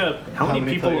 Yeah, I looked up how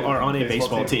many people play are on a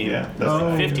baseball team. Yeah, that's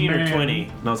Oh, 15 or man. 20.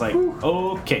 And I was like,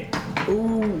 okay.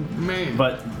 Oh, man.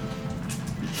 But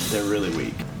they're really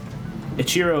weak.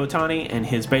 Ichiro Otani and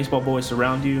his baseball boys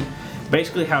surround you.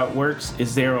 Basically, how it works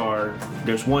is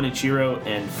there's one Ichiro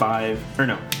and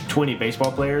 20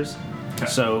 baseball players. Okay.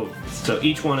 So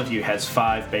each one of you has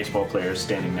 5 baseball players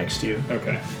standing next to you.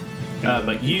 Okay.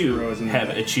 But you Ichiro is in have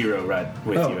the- Ichiro right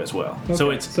with Oh, you as well. okay. So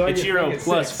it's So I get Ichiro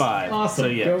plus 6. 5. Awesome. So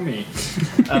yeah. Go me.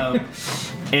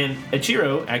 And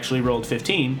Ichiro actually rolled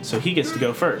 15, so he gets to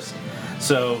go first.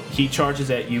 So he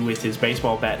charges at you with his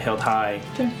baseball bat held high,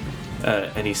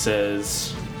 and he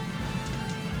says,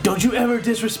 "Don't you ever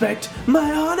disrespect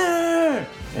my honor!"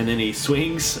 And then he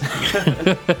swings.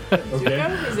 Okay.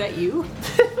 Is that you?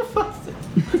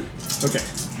 Okay.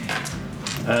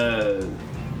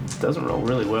 Doesn't roll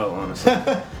really well, honestly.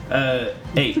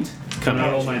 8 Can coming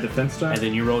I roll at my you. defense die? And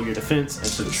then you roll your defense and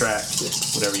subtract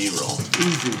whatever you roll.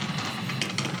 Easy.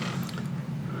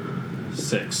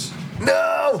 6.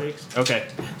 no! 6. Okay.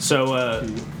 So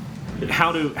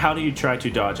how do you try to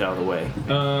dodge out of the way?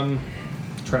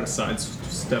 Try to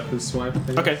sidestep his swipe. I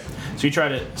guess. Okay, so you try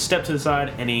to step to the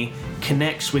side, and he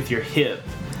connects with your hip.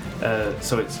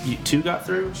 So it's 2 got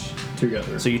through.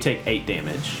 Together. So you take 8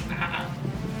 damage.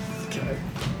 Okay.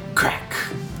 Crack.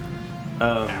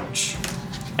 Ouch.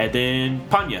 And then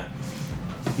Panya,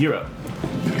 you're up.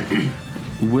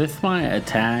 With my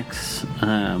attacks,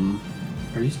 Are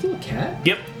you still a cat?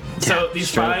 Yep. So these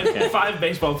straight up cat. five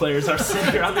baseball players are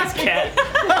sitting around this cat.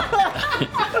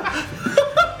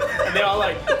 And they all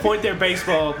like point their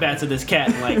baseball bats at this cat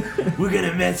and like, "We're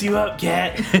gonna mess you up,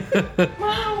 cat."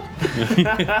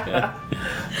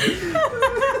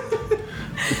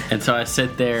 and so I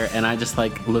sit there and I just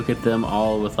like look at them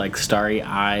all with like starry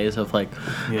eyes of like,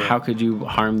 Yeah. how could you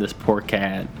harm this poor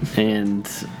cat? And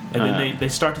And then they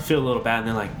start to feel a little bad, and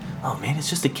they're like, "Oh man, it's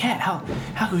just a cat. How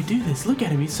can we do this? Look at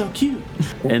him, he's so cute."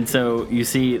 And so you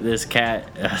see this cat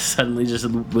suddenly just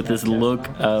with this look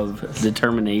of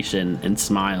determination and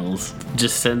smiles,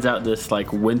 just sends out this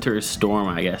like winter storm,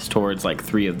 I guess, towards like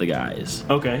 3 of the guys.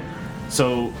 Okay,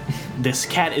 so this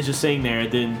cat is just sitting there,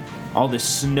 then all this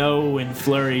snow and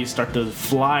flurries start to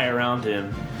fly around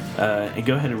him. And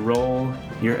go ahead and roll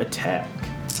your attack.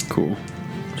 Cool.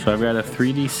 So I've got a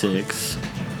 3d6.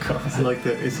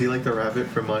 Is he like the rabbit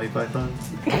from Monty Python?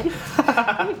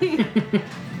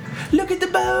 Look at the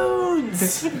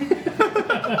bones!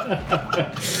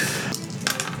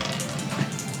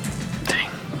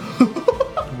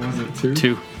 What was it, 2?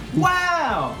 2.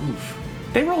 Wow!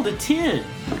 They rolled a 10.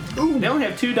 They only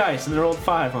have 2 dice, and they rolled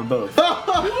 5 on both.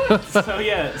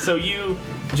 So you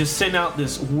just send out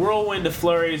this whirlwind of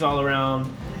flurries all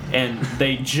around, and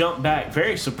they jump back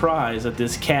very surprised that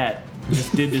this cat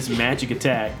just did this magic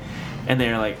attack, and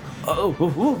they're like, "Oh, whoa,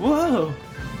 whoa, whoa!"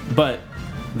 But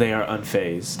they are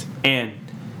unfazed, and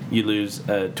you lose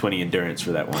 20 endurance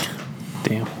for that one.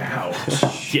 Damn.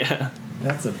 Ouch. Yeah.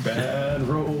 That's a bad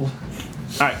roll.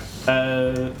 All right.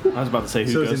 I was about to say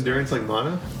who So is goes. endurance like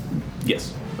mana?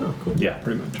 Yes. Oh, cool. Yeah.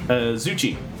 Pretty much.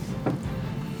 Zuchi.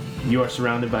 You are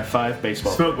surrounded by 5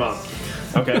 baseball. Smoke bomb.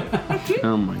 Okay.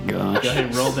 Oh my gosh. Go ahead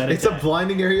and roll that It's a attack.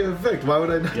 blinding area of effect. Why would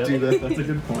I not Yep. do that? That's a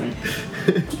good point.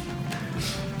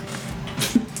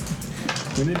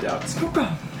 When in doubt, smoke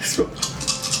bomb. Smoke.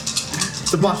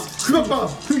 The boss. Smoke bomb.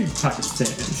 Pocket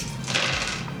stand.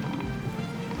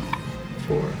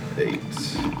 4, 8.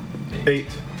 8.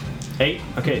 8.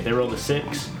 Okay, they rolled a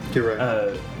 6. You're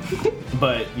right.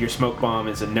 But your smoke bomb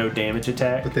is a no damage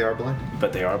attack, But they are blind.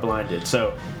 but they are blinded.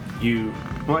 So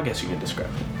well, I guess you can describe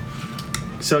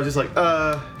it. So I was just like,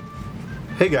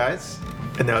 hey guys.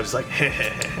 And they were just like,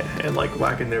 and like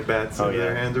whacking their bats Oh, in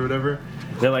their yeah. hands or whatever.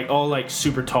 They're like all like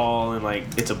super tall, and like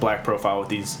it's a black profile with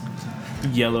these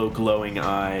yellow glowing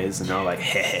eyes, and they're all like,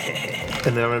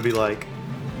 And then I'm going to be like,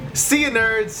 see ya,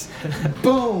 nerds.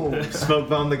 Boom. Smoke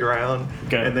bomb the ground.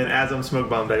 Okay. And then as I'm smoke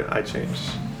bombed, I change.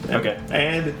 Okay.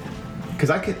 And because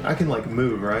I can like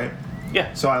move, right?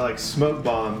 yeah. So I like smoke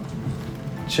bomb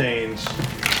change,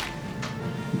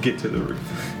 get to the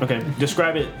roof. Okay,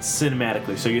 describe it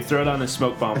cinematically. So you throw it on the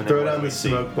smoke bomb. And Throw then it what on do we the see?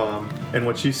 smoke bomb, and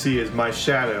what you see is my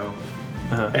shadow,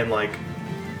 Uh-huh. and like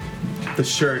the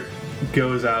shirt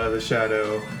goes out of the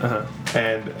shadow, Uh-huh.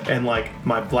 and like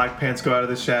my black pants go out of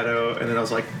the shadow, and then I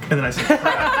was like, and then I said,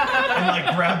 crap, and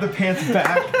like grab the pants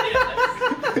back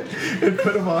and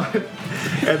put them on,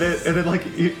 and then like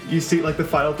you see like the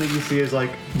final thing you see is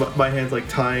like my hands like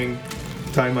tying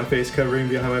my face covering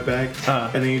behind my back,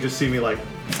 and then you just see me like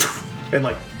and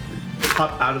like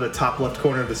pop out of the top left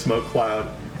corner of the smoke cloud,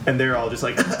 and they're all just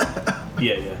like,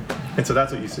 Yeah. and so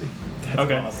that's what you see.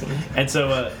 Okay. awesome. And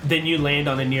so then you land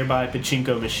on a nearby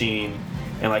pachinko machine,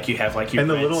 and like you have like your And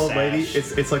the red little old lady,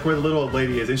 sash. it's like where the little old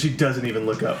lady is, and she doesn't even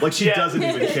look up. Like she Yeah. doesn't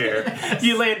even care.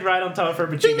 You land right on top of her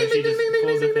pachinko. Ding, ding, She ding, just ding, ding,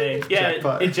 pulls ding, the ding, thing. ding. Yeah,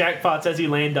 Jackpot. it jackpots as you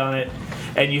land on it,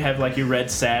 and you have like your red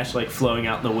sash like flowing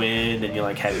out in the wind, and you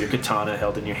like have your katana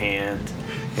held in your hand.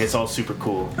 And it's all super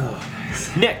cool. Oh,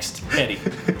 nice. Next, Eddie.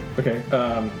 Okay.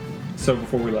 So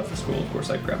before we left the school, of course,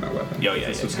 I grabbed my weapon. Oh, yeah,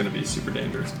 This yeah, was going to be super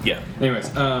dangerous. Yeah.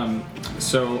 Anyways,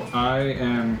 so I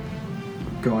am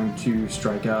going to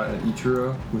strike out at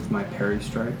Ichiro with my parry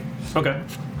strike. Okay.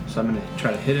 So I'm going to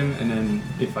try to hit him, and then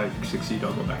if I succeed,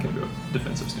 I'll go back into a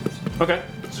defensive stance. Okay.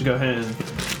 So go ahead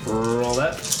and roll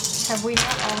that. Have we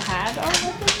not all had our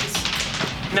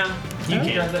weapons? No,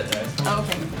 you Grab can. that dice. Oh,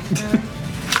 okay.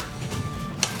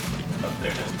 Up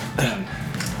there. 10.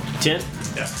 10.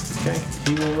 Yeah. Okay.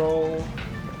 He will roll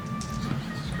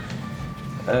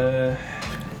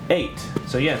 8.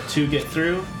 So yeah, 2 get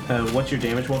through. What's your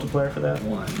damage multiplier for that?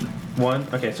 1. 1.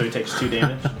 Okay, so he takes 2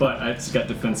 damage. But it's got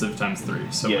defensive times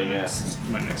 3, so Yeah, my, yeah.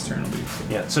 my next turn will be.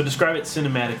 Yeah. So describe it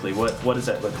cinematically. What does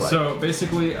that look like? So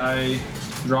basically, I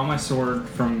draw my sword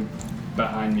from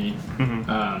behind me,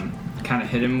 kind of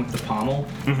hit him with the pommel,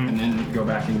 and then go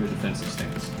back into a defensive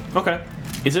stance. Okay.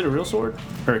 Is it a real sword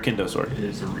or a kendo sword? It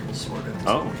is a real sword.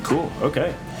 Oh, cool.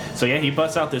 Okay. So yeah, he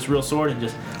busts out this real sword and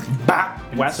just bop,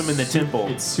 whacks him in the temple.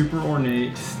 It's super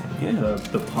ornate. Yeah.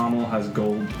 The pommel has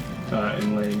gold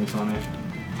inlayings on it.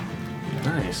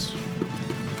 Nice.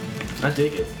 I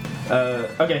dig it.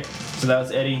 Okay, so that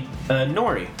was Eddie.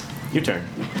 Nori, your turn.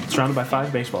 Surrounded by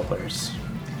 5 baseball players.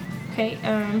 Okay,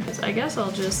 I guess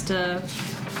I'll just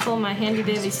pull my handy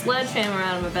dandy sledgehammer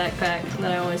out of my backpack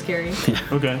that I always carry.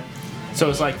 Okay. So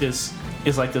it's like this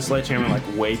sledgehammer like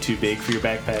way too big for your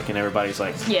backpack, and everybody's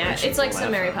like, Yeah, "Where'd she it's like pull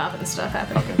some that Mary from?" Poppins stuff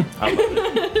happening. Okay, I love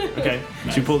it. Okay,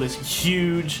 so you pull this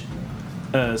huge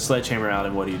sledgehammer out,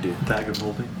 and what do you do? Bag of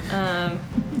holding. I'm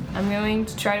going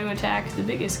to try to attack the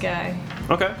biggest guy.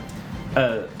 Okay.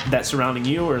 That's surrounding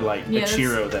you, or like Yeah,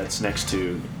 Ichiro that's next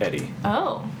to Eddie?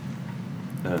 Oh,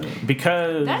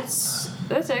 Because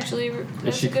that's actually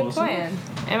that's she a good close plan.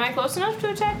 Am I close enough to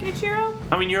attack Ichiro?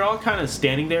 I mean, you're all kind of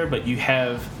standing there, but you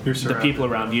have You're the surrounded. people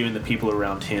around you and the people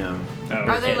around him. Oh,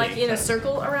 Are they like Eddie. in a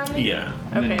circle around me? Yeah.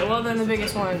 Okay, well then the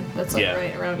biggest one that's like Yeah.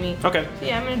 right around me. Okay.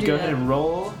 Yeah, I'm gonna do Go that. ahead and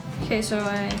roll. Okay, so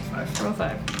I 5. roll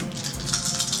 5.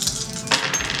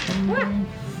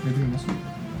 You're doing this one?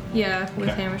 Yeah, with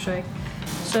Okay. hammer strike.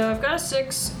 So I've got a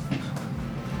 6,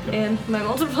 and my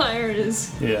multiplier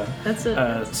is Yeah. that's it.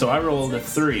 So I rolled a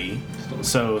 3.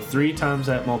 So 3 times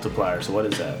that multiplier. So what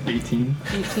is that? 18.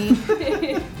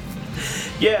 18.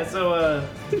 Yeah. So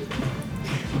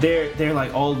they're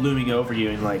like all looming over you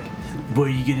and like, what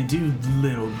are you gonna do,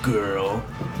 little girl?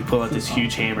 You pull out this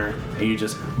huge hammer and you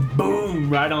just boom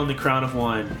right on the crown of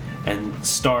one, and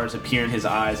stars appear in his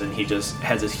eyes, and he just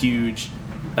has this huge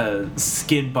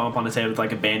skin bump on his head with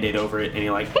like a band-aid over it, and he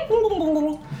like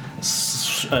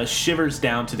shivers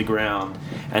down to the ground,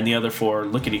 and the other 4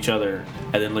 look at each other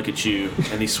and then look at you,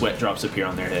 and these sweat drops appear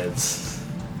on their heads.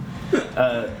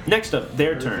 Next up,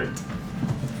 their turn.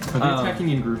 Are they attacking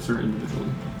in groups or individually?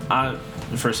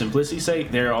 For simplicity's sake,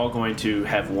 they're all going to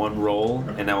have one roll,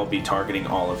 and that will be targeting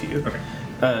all of you. Okay.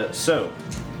 So,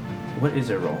 what is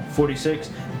their roll? 46.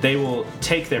 They will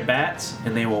take their bats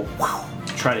and they will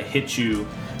try to hit you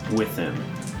with them.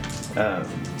 I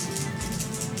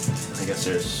guess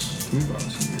there's. Can we borrow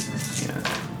some of Yeah.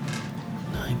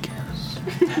 I guess.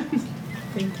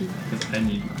 Thank you. yours? I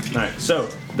need mine. All right. So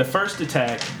the first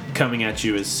attack coming at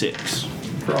you is 6.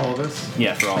 For all of us.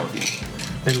 Yeah, for all of you.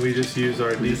 And we just use our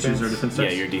We defense. just use our defense Yeah,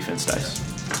 dice? your defense dice.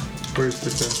 Where's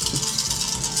defense?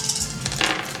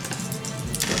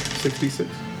 66.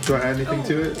 Do I add anything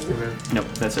to it? Or no? Nope,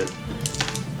 that's it.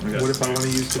 We got What if I want to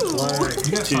use deflect?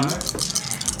 You got 2.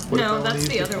 5? What if I No, wanna that's use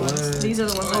the other ones. deflect? These are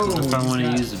the ones. If I want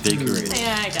to use vigorous.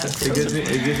 Yeah, I got It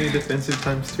it. gives me defensive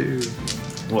times 2.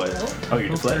 What? Oh, your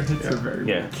deflect. Hits are very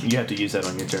Yeah, you have to use that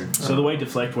on your turn. So the way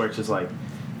deflect works is like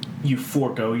you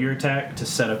forego your attack to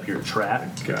set up your trap.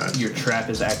 Gotcha. Your trap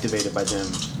is activated by them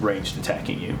ranged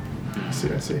attacking you. I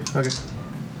see. Okay.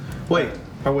 Wait,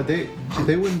 or would they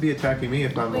wouldn't be attacking me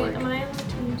if I'm Wait, like... am I allowed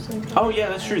to use like... Oh yeah,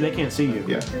 that's true. They can't see you.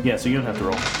 Yeah. Yeah, so you don't have to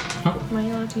roll. Am I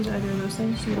allowed to use either of those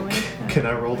things? Either way? Can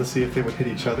I roll to see if they would hit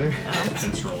each other?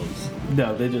 Defense rolls.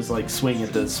 No, they just like swing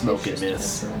at the smoke and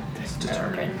miss.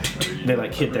 Okay. They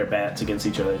like hit their bats against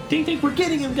each other. Ding ding, we're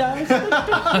getting him, guys. All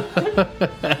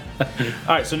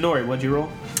right, so Nori, what'd you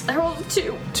roll? I rolled a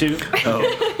 2. 2.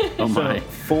 Oh So my.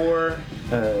 4,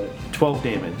 12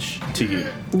 damage to you.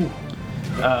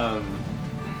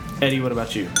 Eddie, what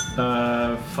about you?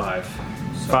 5.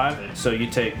 5. So you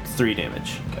take 3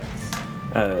 damage.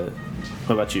 What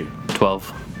about you?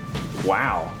 12.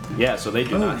 Wow. Yeah. So they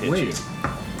do not hit you.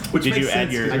 Which Did you makes add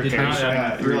sense, your? 'cause I did parry not strike?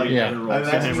 add You're like, Yeah. I'm Go ahead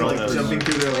and actually roll like those. jumping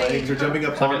through their legs or jumping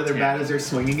up onto their bat as they're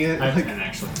swinging it. I have Like, 10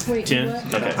 actually. Wait, 10?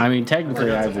 what? Okay. I mean,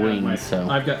 technically I have wings, so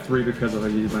I've got 3 because I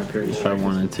used my parry. if I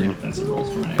wanted to. Defensive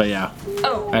rolls for my But yeah,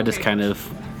 Oh, I just okay. kind of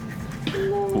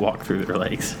walk through their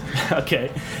legs.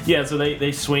 Okay. Yeah. So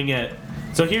they swing at.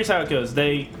 So here's how it goes.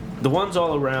 The ones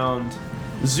all around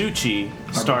Zuchi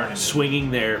start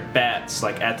swinging their bats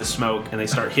like at the smoke, and they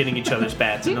start hitting each other's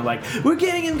bats, and they're like, "We're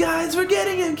getting him, guys! We're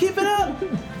getting him! Keep it up!"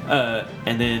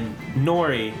 And then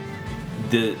Nori,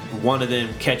 one of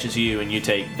them catches you, and you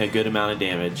take a good amount of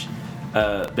damage.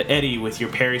 But Eddie, with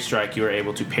your parry strike, you are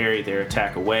able to parry their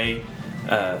attack away.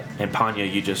 And Panya,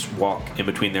 you just walk in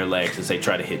between their legs as they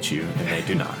try to hit you, and they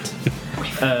do not.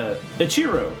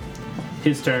 Ichiro,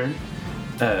 his turn.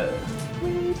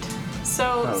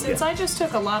 So, Oh, since yeah. I just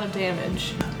took a lot of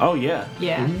damage, Oh yeah,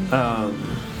 yeah.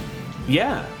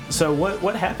 yeah. So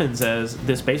what happens as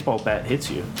this baseball bat hits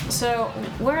you? So,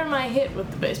 where am I hit with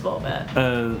the baseball bat?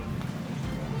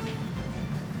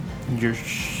 Your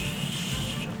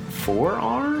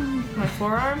forearm? My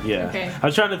forearm? Yeah. Okay. I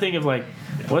was trying to think of like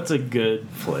what's a good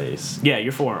place. Yeah,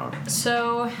 your forearm.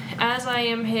 So, as I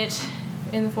am hit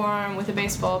in the forearm with a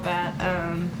baseball bat,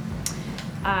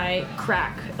 I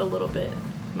crack a little bit.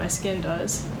 My skin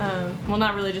does. Well,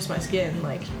 not really just my skin,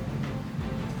 like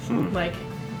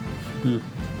the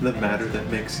matter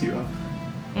that makes you up.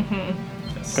 Okay.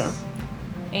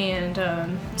 and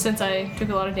since I took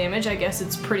a lot of damage, I guess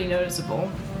it's pretty noticeable.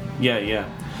 Yeah, yeah.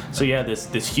 So yeah,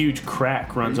 this huge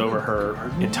crack runs over her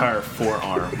entire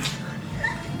forearm.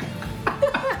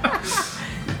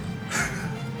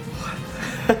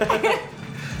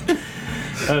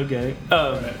 Okay.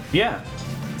 Yeah.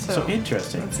 So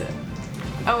interesting. That's it.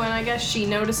 Oh, and I guess she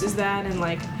notices that, and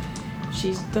like,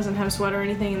 she doesn't have a sweat or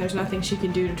anything, and there's nothing she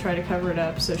can do to try to cover it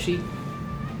up, so she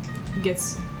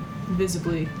gets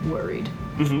visibly worried.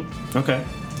 Mm-hmm. Okay.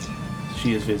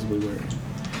 She is visibly worried.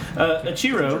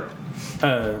 Ichiro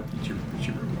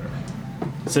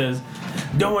says,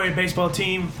 "Don't worry, baseball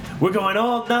team. We're going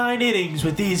all 9 innings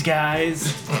with these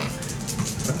guys."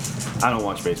 I don't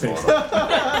watch baseball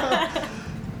at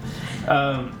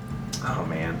all. Oh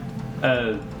man.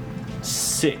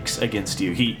 6 against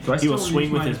you. He Do I will still swing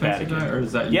use with my his bat defensive die, again. or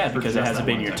is that Yeah, for because it just hasn't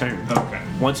that been one your time? turn. Okay.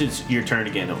 Once it's your turn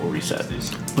again, it will reset.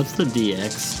 What's the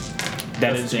DX?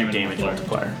 That That's is your damage damage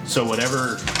multiplier. So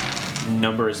whatever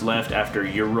number is left after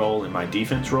your roll and my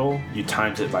defense roll, you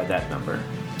times it by that number.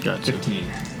 Gotcha. 15.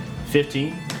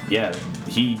 15? Yeah.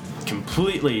 He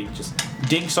completely just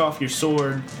dinks off your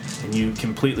sword, and you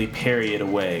completely parry it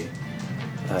away.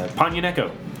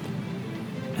 Panyaneko,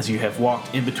 as you have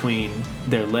walked in between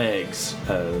their legs,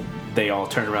 they all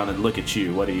turn around and look at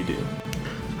you. What do you do?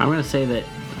 I'm gonna say that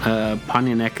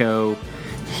Panyaneko,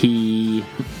 he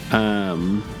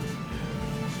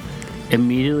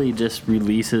immediately just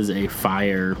releases a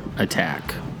fire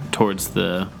attack towards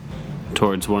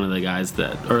one of the guys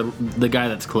or the guy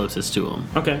that's closest to him.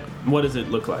 Okay. What does it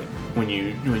look like when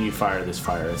you fire this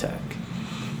fire attack?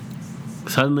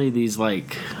 Suddenly these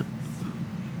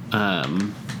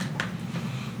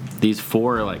these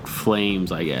 4 like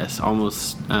flames, I guess,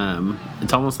 almost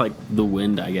it's almost like the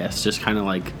wind, I guess, just kind of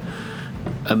like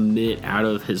emit out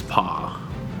of his paw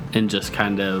and just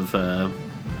kind of I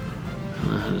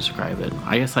don't know how to describe it.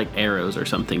 I guess like arrows or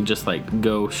something, just like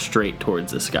go straight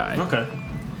towards this guy. Okay.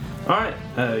 All right.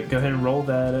 Go ahead and roll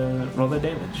that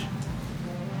damage.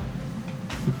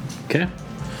 Okay.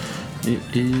 It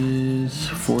is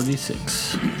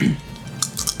 46.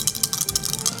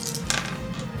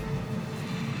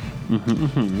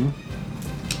 Mm-hmm.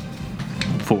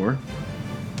 4.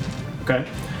 Okay.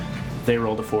 They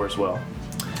rolled a 4 as well.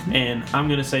 And I'm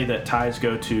going to say that ties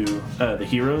go to the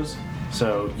heroes.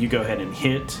 So you go ahead and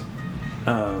hit.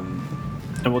 And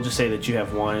we'll just say that you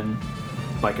have 1,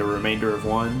 like a remainder of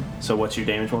 1. So what's your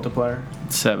damage multiplier?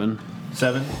 7.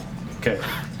 7? Okay.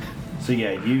 So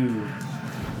yeah, you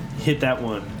hit that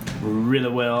one really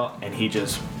well, and he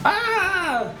just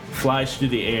flies through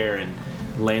the air and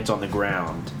lands on the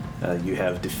ground. You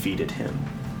have defeated him.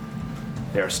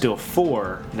 There are still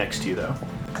 4 next to you, though.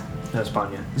 That's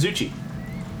Panya. Zuchi.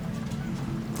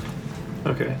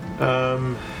 Okay.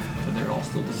 But they're all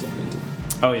still disabled.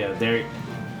 Oh yeah, they're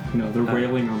No, they're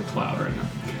wailing on the cloud right now.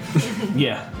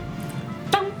 yeah.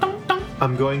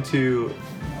 I'm going to,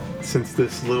 since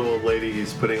this little old lady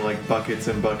is putting like buckets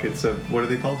and buckets of, what are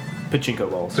they called? Pachinko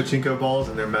balls. Pachinko balls,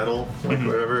 and they're metal, like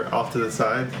whatever, off to the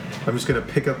side. I'm just going to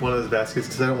pick up one of those baskets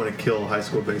because I don't want to kill high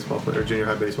school baseball players, junior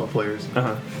high baseball players.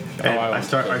 Uh-huh. And I I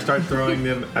start throwing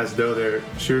them as though they're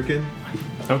shuriken.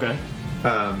 Okay.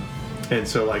 And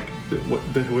so like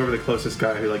whoever the closest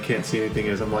guy who like can't see anything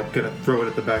is, I'm like gonna throw it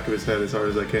at the back of his head as hard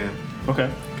as I can. Okay.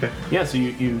 Okay. Yeah, so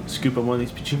you scoop up one of these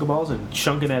pachinko balls and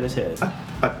chunk it at his head.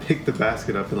 I pick the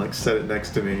basket up and like set it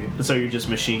next to me. So you're just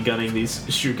machine gunning these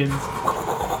shurikens?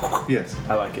 Yes.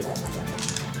 I like it.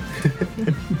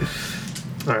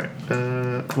 All right.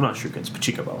 Well, not shurikens,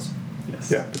 pachinko balls. Yes.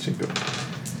 Yeah, pachinko.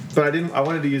 But I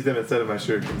wanted to use them instead of my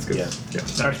shurikens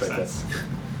because I respect that.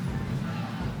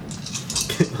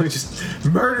 Let me just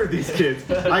murder these kids.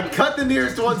 I cut the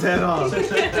nearest one's head off. It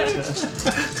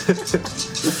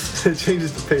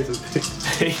changes the pace of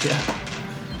things. Yeah.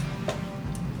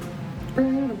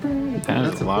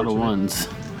 That's a lot of ones.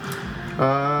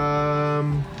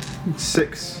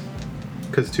 6.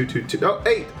 Because 2, 2, 2. Oh,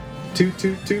 8. 2,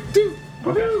 2, 2, 2.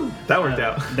 Woohoo! That worked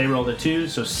out. They rolled a 2,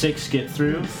 so 6 get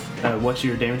through. What's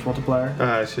your damage multiplier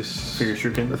It's just. for your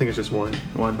shuriken? I think it's just 1.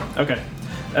 1. Okay.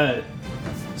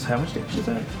 So how much damage is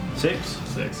that? 6?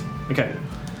 6. Okay.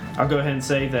 I'll go ahead and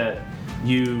say that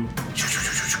you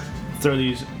throw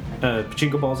these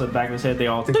pachinko balls at the back of his head. They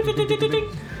all hit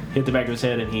the back of his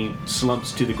head, and he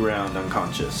slumps to the ground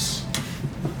unconscious.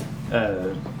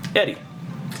 Eddie.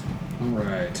 All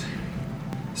right.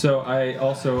 So I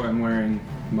also am wearing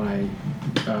my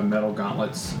metal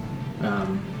gauntlets.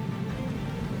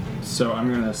 So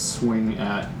I'm gonna swing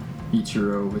at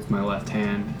Ichiro with my left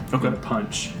hand. Okay. I'm gonna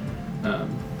punch.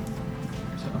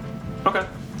 Okay.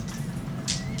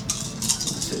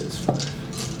 This is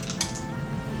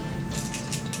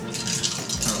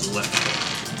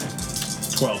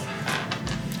Left. 12.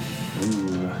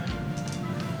 Ooh.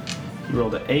 You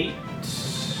rolled an 8.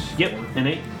 Yep, an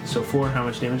 8. So 4. How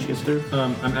much damage gets through?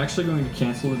 I'm actually going to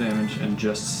cancel the damage and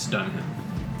just stun him.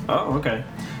 Oh, okay.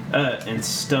 And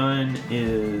stun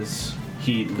is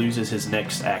he loses his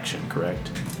next action, correct?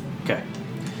 Okay.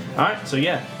 All right. So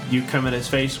yeah, you come at his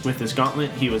face with this gauntlet.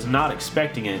 He was not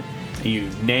expecting it. You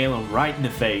nail him right in the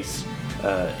face,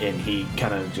 and he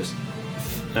kind of just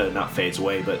not fades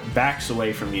away, but backs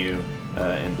away from you.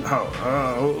 And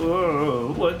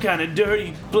what kind of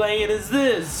dirty playing is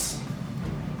this?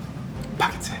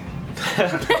 Pockets.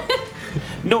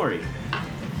 Nori.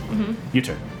 Your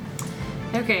turn.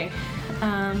 Okay.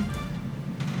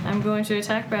 I'm going to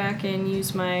attack back and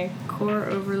use my Core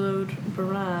Overload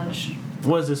Barrage.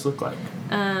 What does this look like?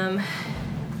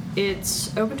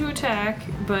 It's open to attack,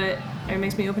 but it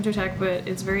makes me open to attack, but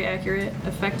it's very accurate,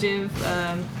 effective,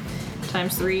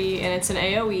 ×3, and it's an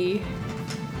AOE.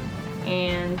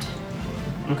 And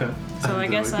Okay. so I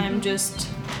guess I'm just.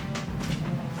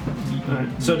 All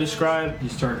right. So describe. You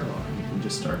start. You can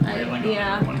just start wailing on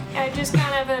everyone. I just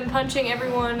kind of am punching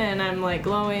everyone, and I'm like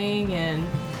glowing, and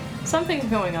something's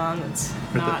going on that's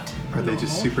not. Are they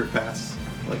just normal. super fast?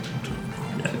 Like.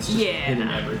 Yeah, it's just hitting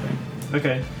everything.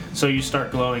 Okay. So you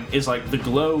start glowing. Is like the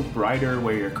glow brighter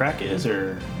where your crack is,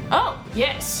 or? Oh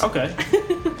yes. Okay.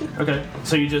 Okay.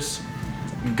 So you just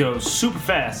go super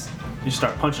fast. You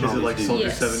start punching Is all it these like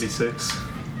dudes. Soldier Yes. 76?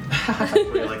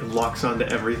 Where it like locks onto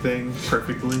everything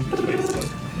perfectly?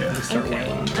 Yeah, just start Okay.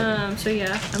 wailing. So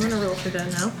yeah, I'm gonna roll for that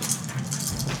now.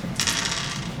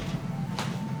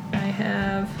 I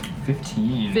have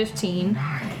 15. 15,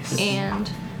 Nice. and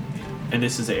And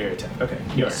this is an air attack. Okay.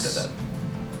 You already Yes. did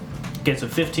that. Gets a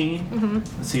 15.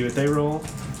 Let's see what they roll.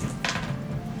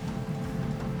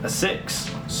 A 6.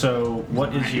 So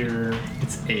what is your?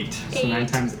 It's 8. So 8. 9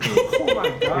 times 8. Oh my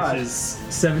Which is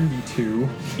 72.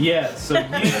 Yeah, so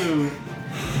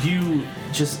you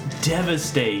just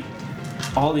devastate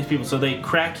all these people. So they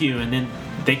crack you, and then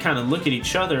they kind of look at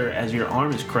each other as your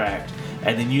arm is cracked,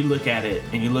 and then you look at it,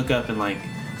 and you look up, and like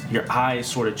your eyes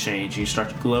sort of change. You start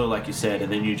to glow, like you said,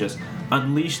 and then you just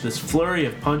unleash this flurry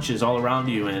of punches all around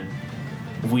you, and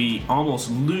we almost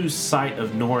lose sight of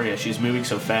Nori as she's moving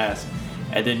so fast,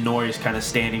 and then Nori's kind of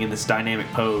standing in this dynamic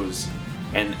pose,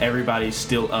 and everybody's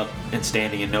still up and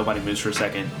standing, and nobody moves for a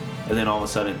second, and then all of a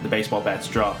sudden the baseball bats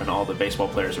drop, and all the baseball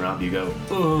players around you go,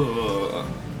 ugh.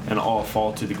 and all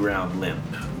fall to the ground limp.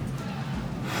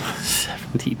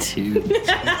 72.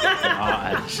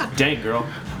 Gosh. Dang, girl.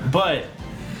 But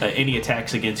any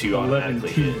attacks against you 11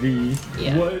 automatically hit. TV.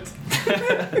 Yeah. What?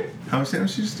 How much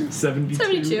damage did you just do?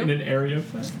 72 in an area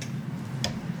effect.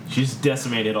 She's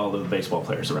decimated all the baseball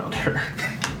players around her.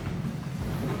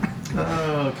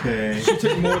 Okay. She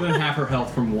took more than half her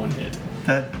health from one hit.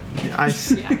 That I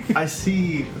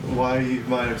see why you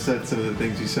might have said some of the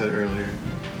things you said earlier.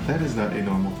 That is not a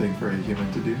normal thing for a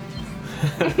human to do.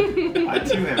 I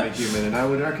too am a human, and I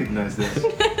would recognize this.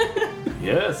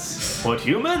 Yes, what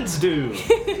humans do.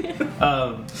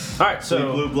 All right, Bleep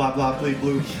so blue, blah blah, bleep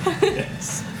blue.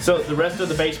 Yes. so the rest of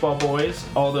the baseball boys,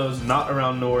 all those not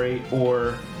around Nori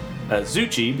or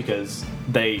Zuchi, because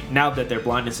they now that their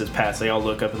blindness has passed, they all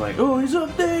look up and like, oh, he's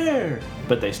up there,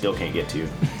 but they still can't get to you.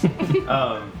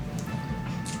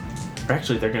 Or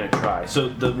actually, they're gonna try. So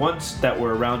the ones that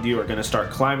were around you are gonna start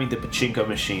climbing the pachinko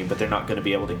machine, but they're not gonna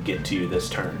be able to get to you this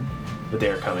turn. But they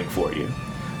are coming for you.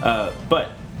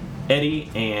 But Eddie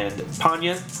and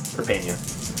Panya,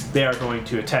 they are going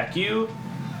to attack you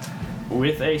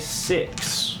with a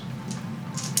 6.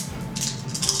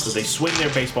 So they swing their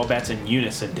baseball bats in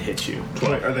unison to hit you.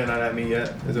 Wait, are they not at me yet?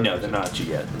 Is that No, what they're you're not at you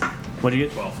yet. What do you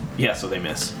get? 12. Yeah, so they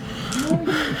miss.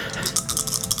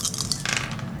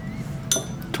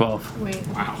 12. Wait.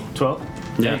 Wow. 12?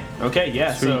 Yeah. Okay,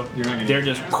 yeah, so You're not gonna they're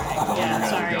get just Yeah,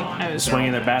 sorry. I was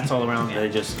swinging their bats all around. They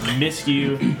just miss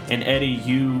you. And Eddie,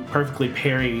 you perfectly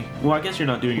parry. Well, I guess you're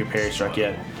not doing your parry strike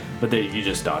yet, but you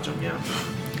just dodge them, yeah.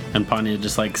 And Panya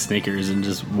just like snickers and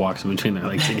just walks in between their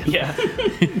legs again. Yeah.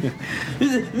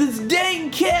 this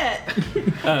dang cat!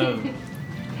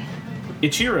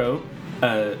 Ichiro,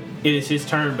 it is his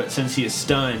turn, but since he is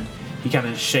stunned, he kind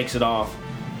of shakes it off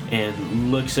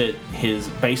and looks at his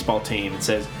baseball team and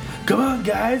says, "Come on,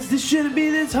 guys, this shouldn't be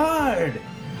this hard."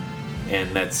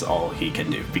 And that's all he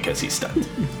can do because he's stunned.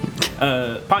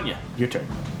 Panya, your turn.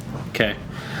 Okay.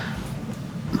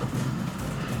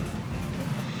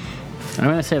 I'm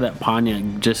gonna say that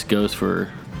Panya just goes for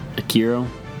Ichiro.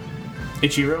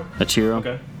 Ichiro?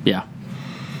 Okay. Yeah.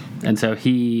 And so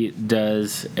he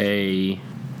does a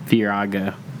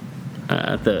Firaga,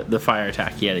 the fire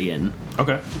attack yet again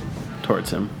Okay. towards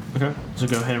him. Okay. So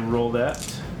go ahead and roll that.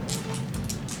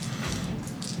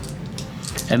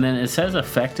 And then it says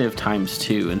effective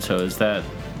 ×2, and so is that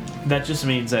That just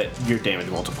means that your damage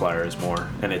multiplier is more,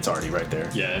 and it's already right there.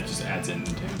 Yeah, it just adds in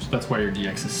damage. That's why your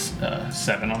DX is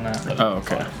 7 on that. Oh,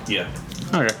 okay. 5. Yeah.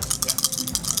 okay?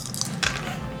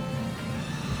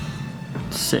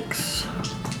 6.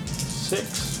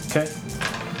 6. Okay.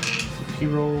 He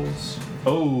rolls.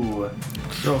 Oh,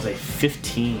 he rolls a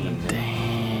 15.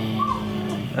 Dang.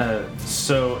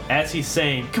 So as he's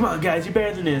saying, "Come on, guys, you're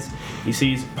better than this," he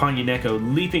sees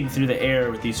Ponyaneko leaping through the air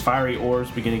with these fiery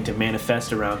orbs beginning to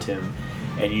manifest around him,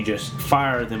 and you just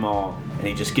fire them all, and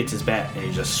he just gets his bat and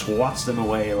he just swats them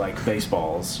away like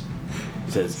baseballs.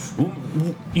 He says,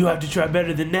 "You have to try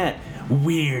better than that,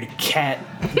 weird cat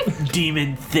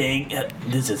demon thing.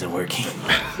 This isn't working."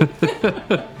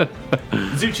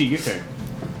 Zuchi, your turn.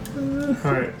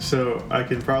 Alright, so I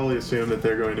can probably assume that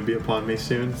they're going to be upon me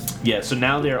soon. Yeah, so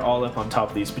now they're all up on top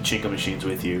of these pachinko machines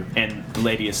with you, and the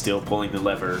lady is still pulling the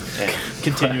lever and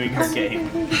continuing her game.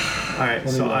 Alright,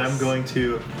 so I'm going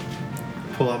to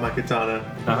pull out my katana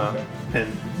Uh-huh.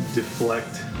 and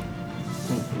deflect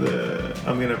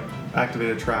I'm going to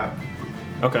activate a trap,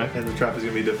 Okay. and the trap is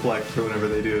going to be deflect for whenever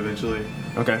they do eventually.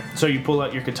 Okay. So you pull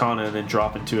out your katana and then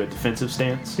drop into a defensive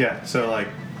stance? Yeah, so like,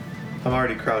 I'm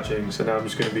already crouching, so now I'm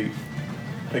just going to be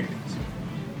like,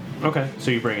 Okay. So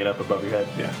you bring it up above your head?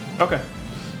 yeah. Okay.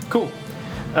 Cool.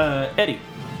 Eddie.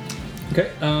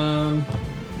 Okay, I'm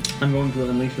going to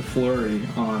unleash a flurry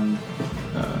on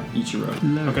Ichiro.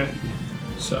 Okay.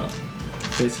 So,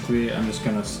 basically, I'm just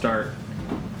gonna start.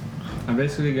 I'm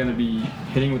basically gonna be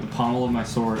hitting with the pommel of my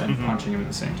sword and punching him at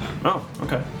the same time. Oh,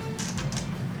 okay.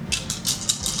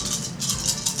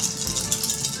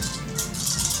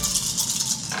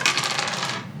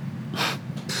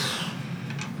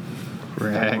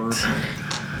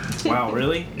 Wrecked. Wow,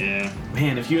 really? Yeah.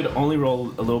 Man, if you had only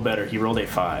rolled a little better, he rolled a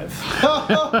 5.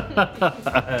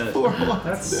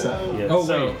 That's. Yeah, Oh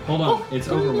so, wait, hold on. It's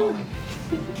overwhelming.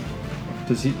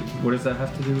 Does he? What does that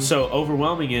have to do? with... So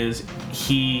overwhelming is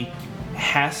he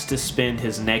has to spend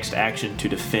his next action to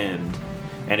defend,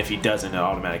 and if he doesn't, it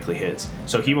automatically hits.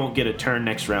 So he won't get a turn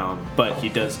next round, but he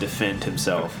does defend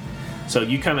himself. So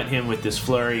you come at him with this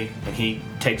flurry, and he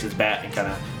takes his bat and kind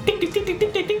of ding, ding, ding, ding,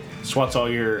 ding, ding, ding, swats all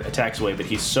your attacks away, but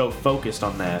he's so focused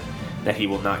on that he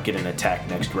will not get an attack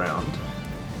next round.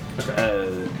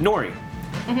 Nori.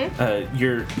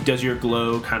 Does your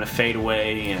glow kind of fade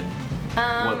away, and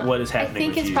what is happening? I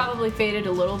think with it's you? probably faded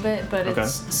a little bit, but Okay.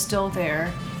 it's still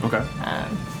there. Okay.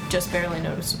 Just barely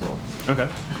noticeable. Okay.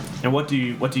 And what do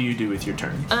you do with your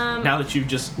turn? Now that you've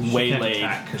just She can't waylaid.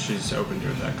 attack because she's open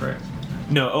to attack, right?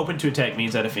 No, open to attack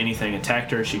means that if anything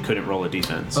attacked her, she couldn't roll a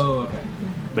defense. Oh, okay.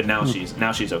 But now she's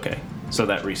okay. So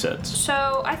that resets.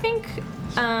 So I think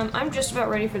I'm just about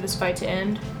ready for this fight to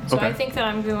end. So Okay. I think that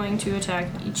I'm going to attack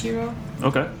Ichiro.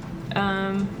 Okay.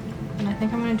 And I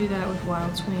think I'm going to do that with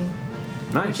Wild Swing.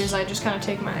 Nice. Which is I just kind of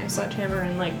take my sledgehammer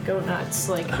and like go nuts.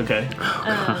 Like, Okay.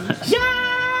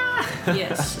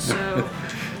 yes, so.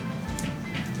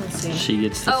 Let's see. She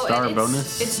gets the and star it's,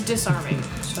 bonus. It's disarming,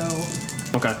 so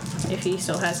Okay. if he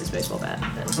still has his baseball bat,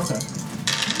 then. Okay.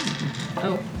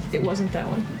 Oh, it wasn't that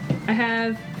one. I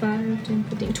have 5, 10,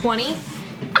 15, 20.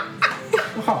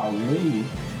 Golly.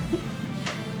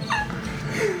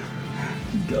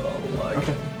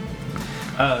 Okay.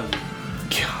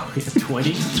 Golly,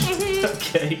 20?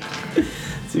 Okay.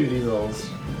 Let's see what he rolls.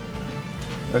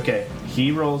 Okay,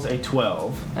 he rolls a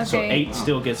 12. So Okay. 8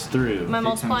 still gets through. My 8 times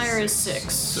multiplier is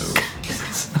 6,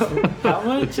 6. So How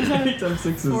much is that? 8 times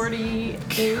 6 is 48.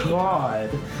 God.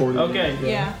 40. Okay.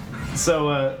 Yeah.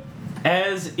 So,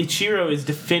 as Ichiro is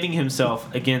defending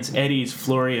himself against Eddie's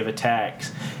flurry of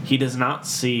attacks, he does not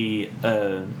see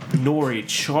Nori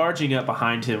charging up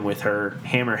behind him with her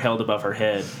hammer held above her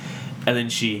head, and then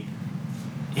she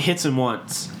hits him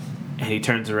once, and he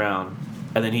turns around,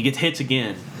 and then he gets hits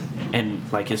again, and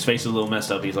like his face is a little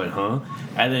messed up. He's like, "Huh?"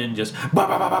 And then just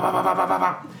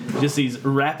just these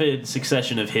rapid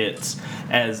succession of hits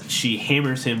as she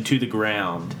hammers him to the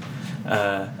ground.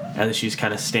 And then she's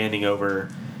kind of standing over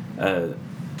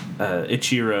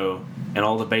Ichiro, and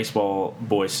all the baseball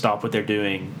boys stop what they're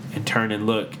doing and turn and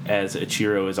look as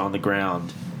Ichiro is on the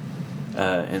ground.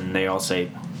 And they all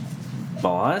say,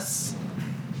 "Boss?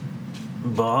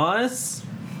 Boss?"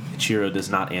 Ichiro does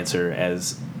not answer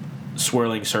as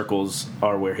swirling circles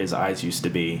are where his eyes used to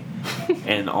be.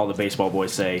 And all the baseball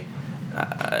boys say,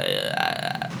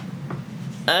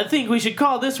 I think we should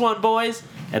call this one, boys.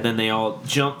 And then they all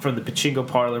jump from the pachinko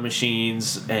parlor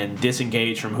machines and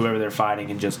disengage from whoever they're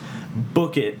fighting and just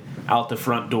book it out the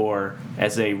front door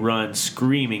as they run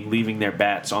screaming, leaving their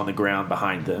bats on the ground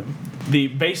behind them. The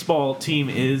baseball team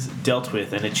is dealt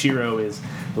with, and Ichiro is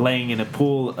laying in a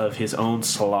pool of his own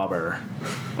slobber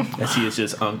as he is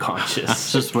just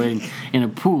unconscious. Just waiting in a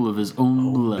pool of his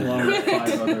own blood. Along with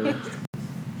 5 other.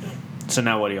 So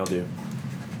now what do y'all do?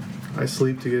 I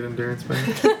sleep to get endurance back.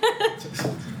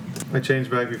 I change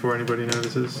back before anybody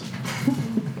notices.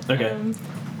 Okay.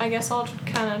 I guess I'll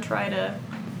kind of try to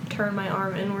turn my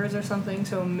arm inwards or something,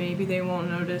 so maybe they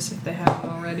won't notice if they haven't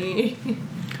already.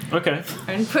 Okay.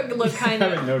 And look kind I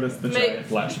haven't of. noticed the giant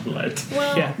flash of light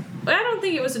Well, Yeah. I don't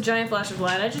think it was a giant flash of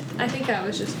light. I think I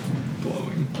was just.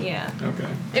 glowing. Yeah. Okay.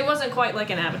 It wasn't quite like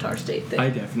an Avatar state thing. I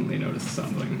definitely noticed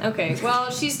something. Okay, well,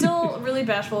 she's still really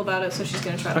bashful about it, so she's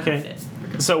gonna try to hide Okay.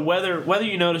 it. So whether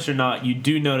you notice or not, you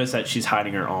do notice that she's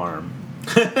hiding her arm.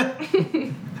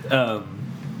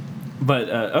 But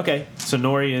okay, so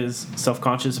Nori is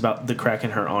self-conscious about the crack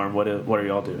in her arm. What are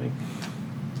y'all doing?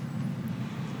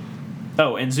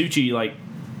 Oh, and Zuchi like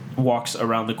walks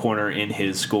around the corner in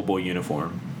his schoolboy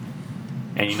uniform,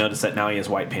 and you notice that now he has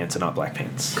white pants and not black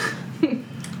pants.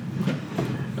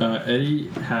 Eddie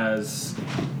has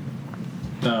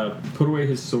put away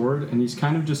his sword, and he's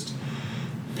kind of just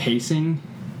pacing,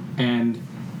 and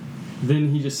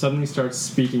then he just suddenly starts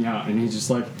speaking out, and he's just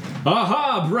like,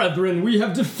 "Aha, brethren, we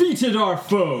have defeated our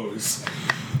foes!"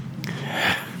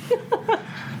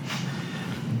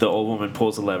 The old woman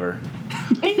pulls a lever.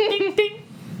 Ding, ding, ding.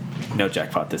 No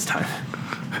jackpot this time.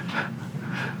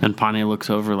 And Ponyo looks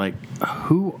over like,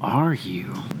 who are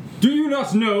you? Do you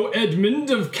not know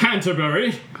Edmund of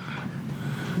Canterbury?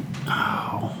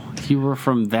 Oh, you were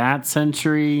from that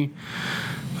century?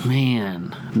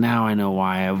 Man, now I know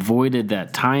why I avoided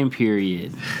that time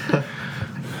period.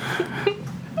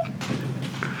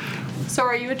 So,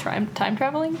 are you a time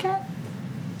traveling cat?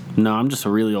 No, I'm just a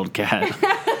really old cat.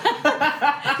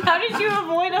 How did you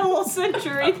avoid a whole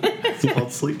century? It's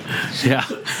called sleep. Yeah,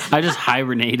 I just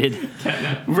hibernated.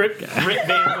 Rip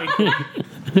Van Winkle.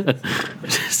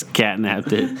 Just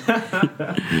catnapped it.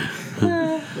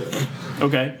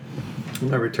 Okay.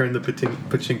 I returned the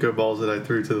pachinko balls that I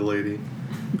threw to the lady.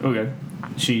 Okay.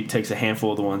 She takes a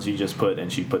handful of the ones you just put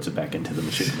and she puts it back into the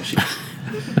machine.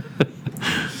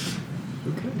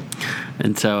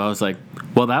 And so I was like,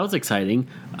 well, that was exciting.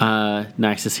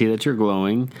 Nice to see that you're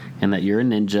glowing and that you're a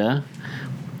ninja.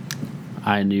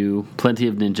 I knew plenty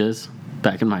of ninjas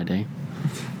back in my day.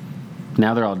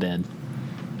 Now they're all dead.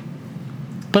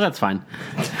 But that's fine.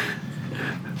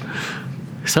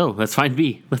 So let's find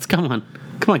B. Come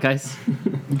on, guys.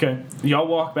 Okay. Y'all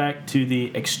walk back to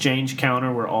the exchange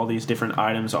counter where all these different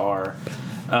items are.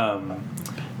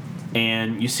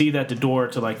 And you see that the door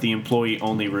to like the employee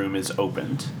only room is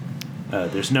opened.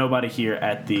 There's nobody here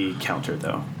at the counter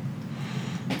though.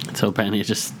 So Penny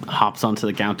just hops onto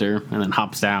the counter and then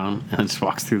hops down and just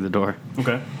walks through the door.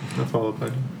 Okay. I follow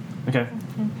Penny. Okay.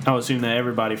 I'll assume that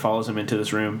everybody follows him into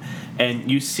this room. And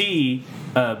you see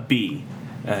B.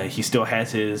 He still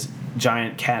has his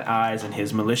giant cat eyes and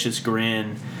his malicious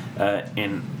grin.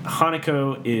 And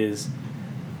Hanako is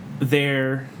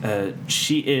there.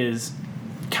 She is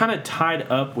kind of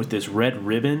tied up with this red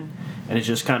ribbon and is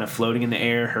just kind of floating in the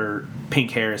air. Her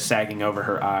pink hair is sagging over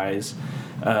her eyes.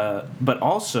 But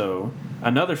also,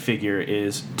 another figure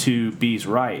is to B's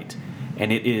right,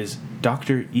 and it is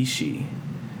Dr. Ishii.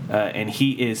 And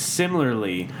he is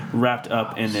similarly wrapped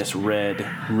up in this red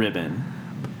ribbon.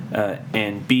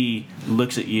 And B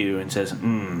looks at you and says,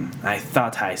 I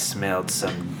thought I smelled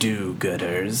some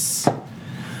do-gooders.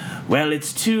 Well,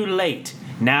 it's too late.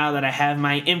 Now that I have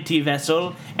my empty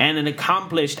vessel and an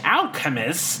accomplished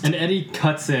alchemist. And Eddie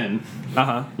cuts in.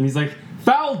 Uh-huh. And he's like,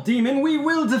 "Foul demon, we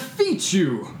will defeat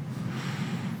you.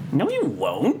 No, you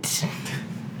won't.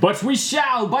 But we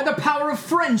shall, by the power of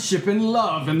friendship and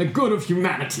love and the good of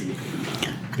humanity."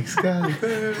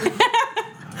 Excalibur.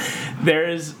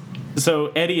 So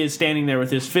Eddie is standing there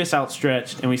with his fists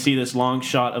outstretched, and we see this long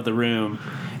shot of the room,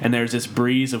 and there's this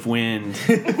breeze of wind.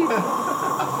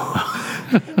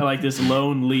 Like this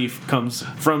lone leaf comes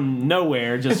from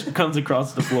nowhere, just comes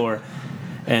across the floor.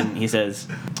 And he says,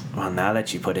 well, now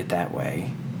that you put it that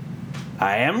way,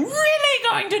 I am really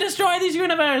going to destroy this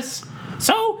universe.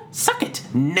 So, suck it,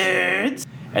 nerds.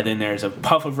 And then there's a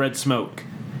puff of red smoke,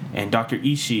 and Dr.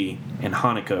 Ishii and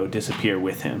Hanako disappear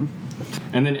with him.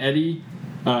 And then Eddie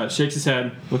shakes his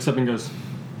head, looks up and goes,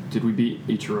 "Did we beat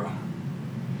Ichiro?"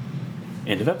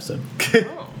 End of episode.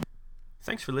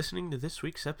 Thanks for listening to this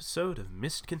week's episode of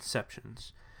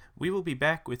Misconceptions. We will be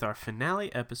back with our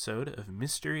finale episode of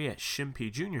Mystery at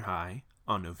Shimpi Junior High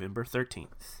on November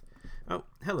 13th. Oh,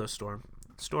 hello, Storm.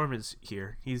 Storm is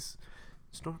here.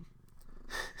 Storm?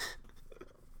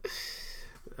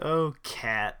 Oh,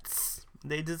 cats.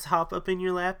 They just hop up in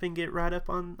your lap and get right up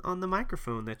on the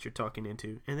microphone that you're talking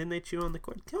into, and then they chew on the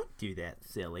cord. Don't do that,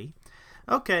 silly.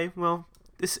 Okay, well,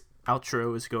 this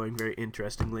outro is going very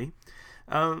interestingly.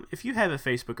 If you have a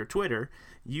Facebook or Twitter,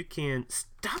 you can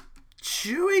stop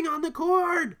chewing on the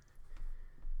cord.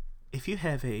 If you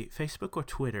have a Facebook or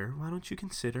Twitter, why don't you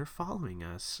consider following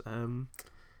us?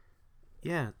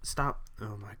 Yeah, stop.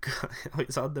 Oh my god,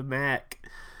 it's on the Mac.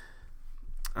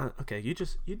 Okay, you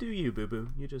do you, boo-boo.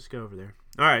 You just go over there.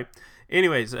 All right.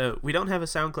 Anyways, we don't have a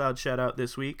SoundCloud shout-out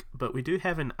this week, but we do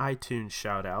have an iTunes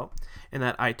shout-out, and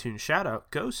that iTunes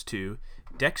shout-out goes to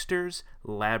Dexter's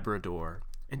Labrador.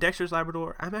 And Dexter's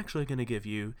Labrador, I'm actually going to give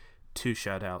you 2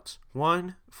 shout-outs.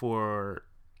 One for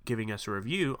giving us a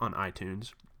review on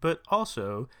iTunes, but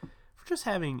also for just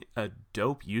having a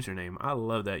dope username. I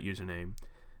love that username.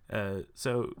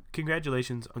 So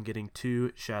congratulations on getting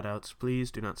 2 shout-outs.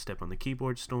 Please do not step on the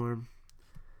keyboard, Storm.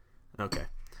 Okay.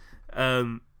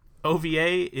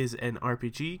 OVA is an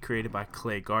RPG created by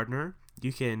Clay Gardner.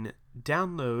 You can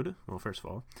download, well, first of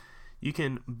all, you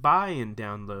can buy and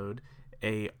download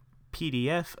a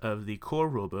PDF of the core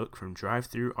rulebook from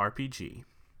Drive-Thru RPG.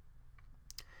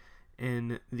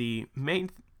 And the main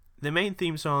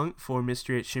theme song for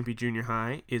Mystery at Shimpi Junior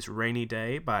High is Rainy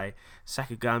Day by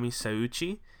Sakagami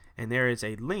Sauchi, and there is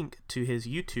a link to his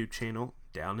YouTube channel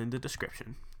down in the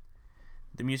description.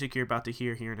 The music you're about to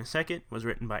hear here in a second was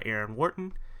written by Aaron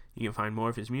Wharton. You can find more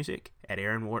of his music at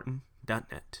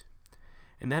aaronwharton.net.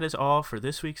 And that is all for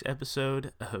this week's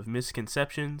episode of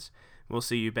Misconceptions. We'll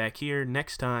see you back here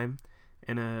next time.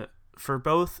 And for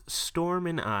both Storm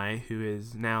and I, who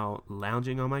is now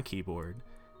lounging on my keyboard,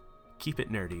 keep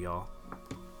it nerdy, y'all.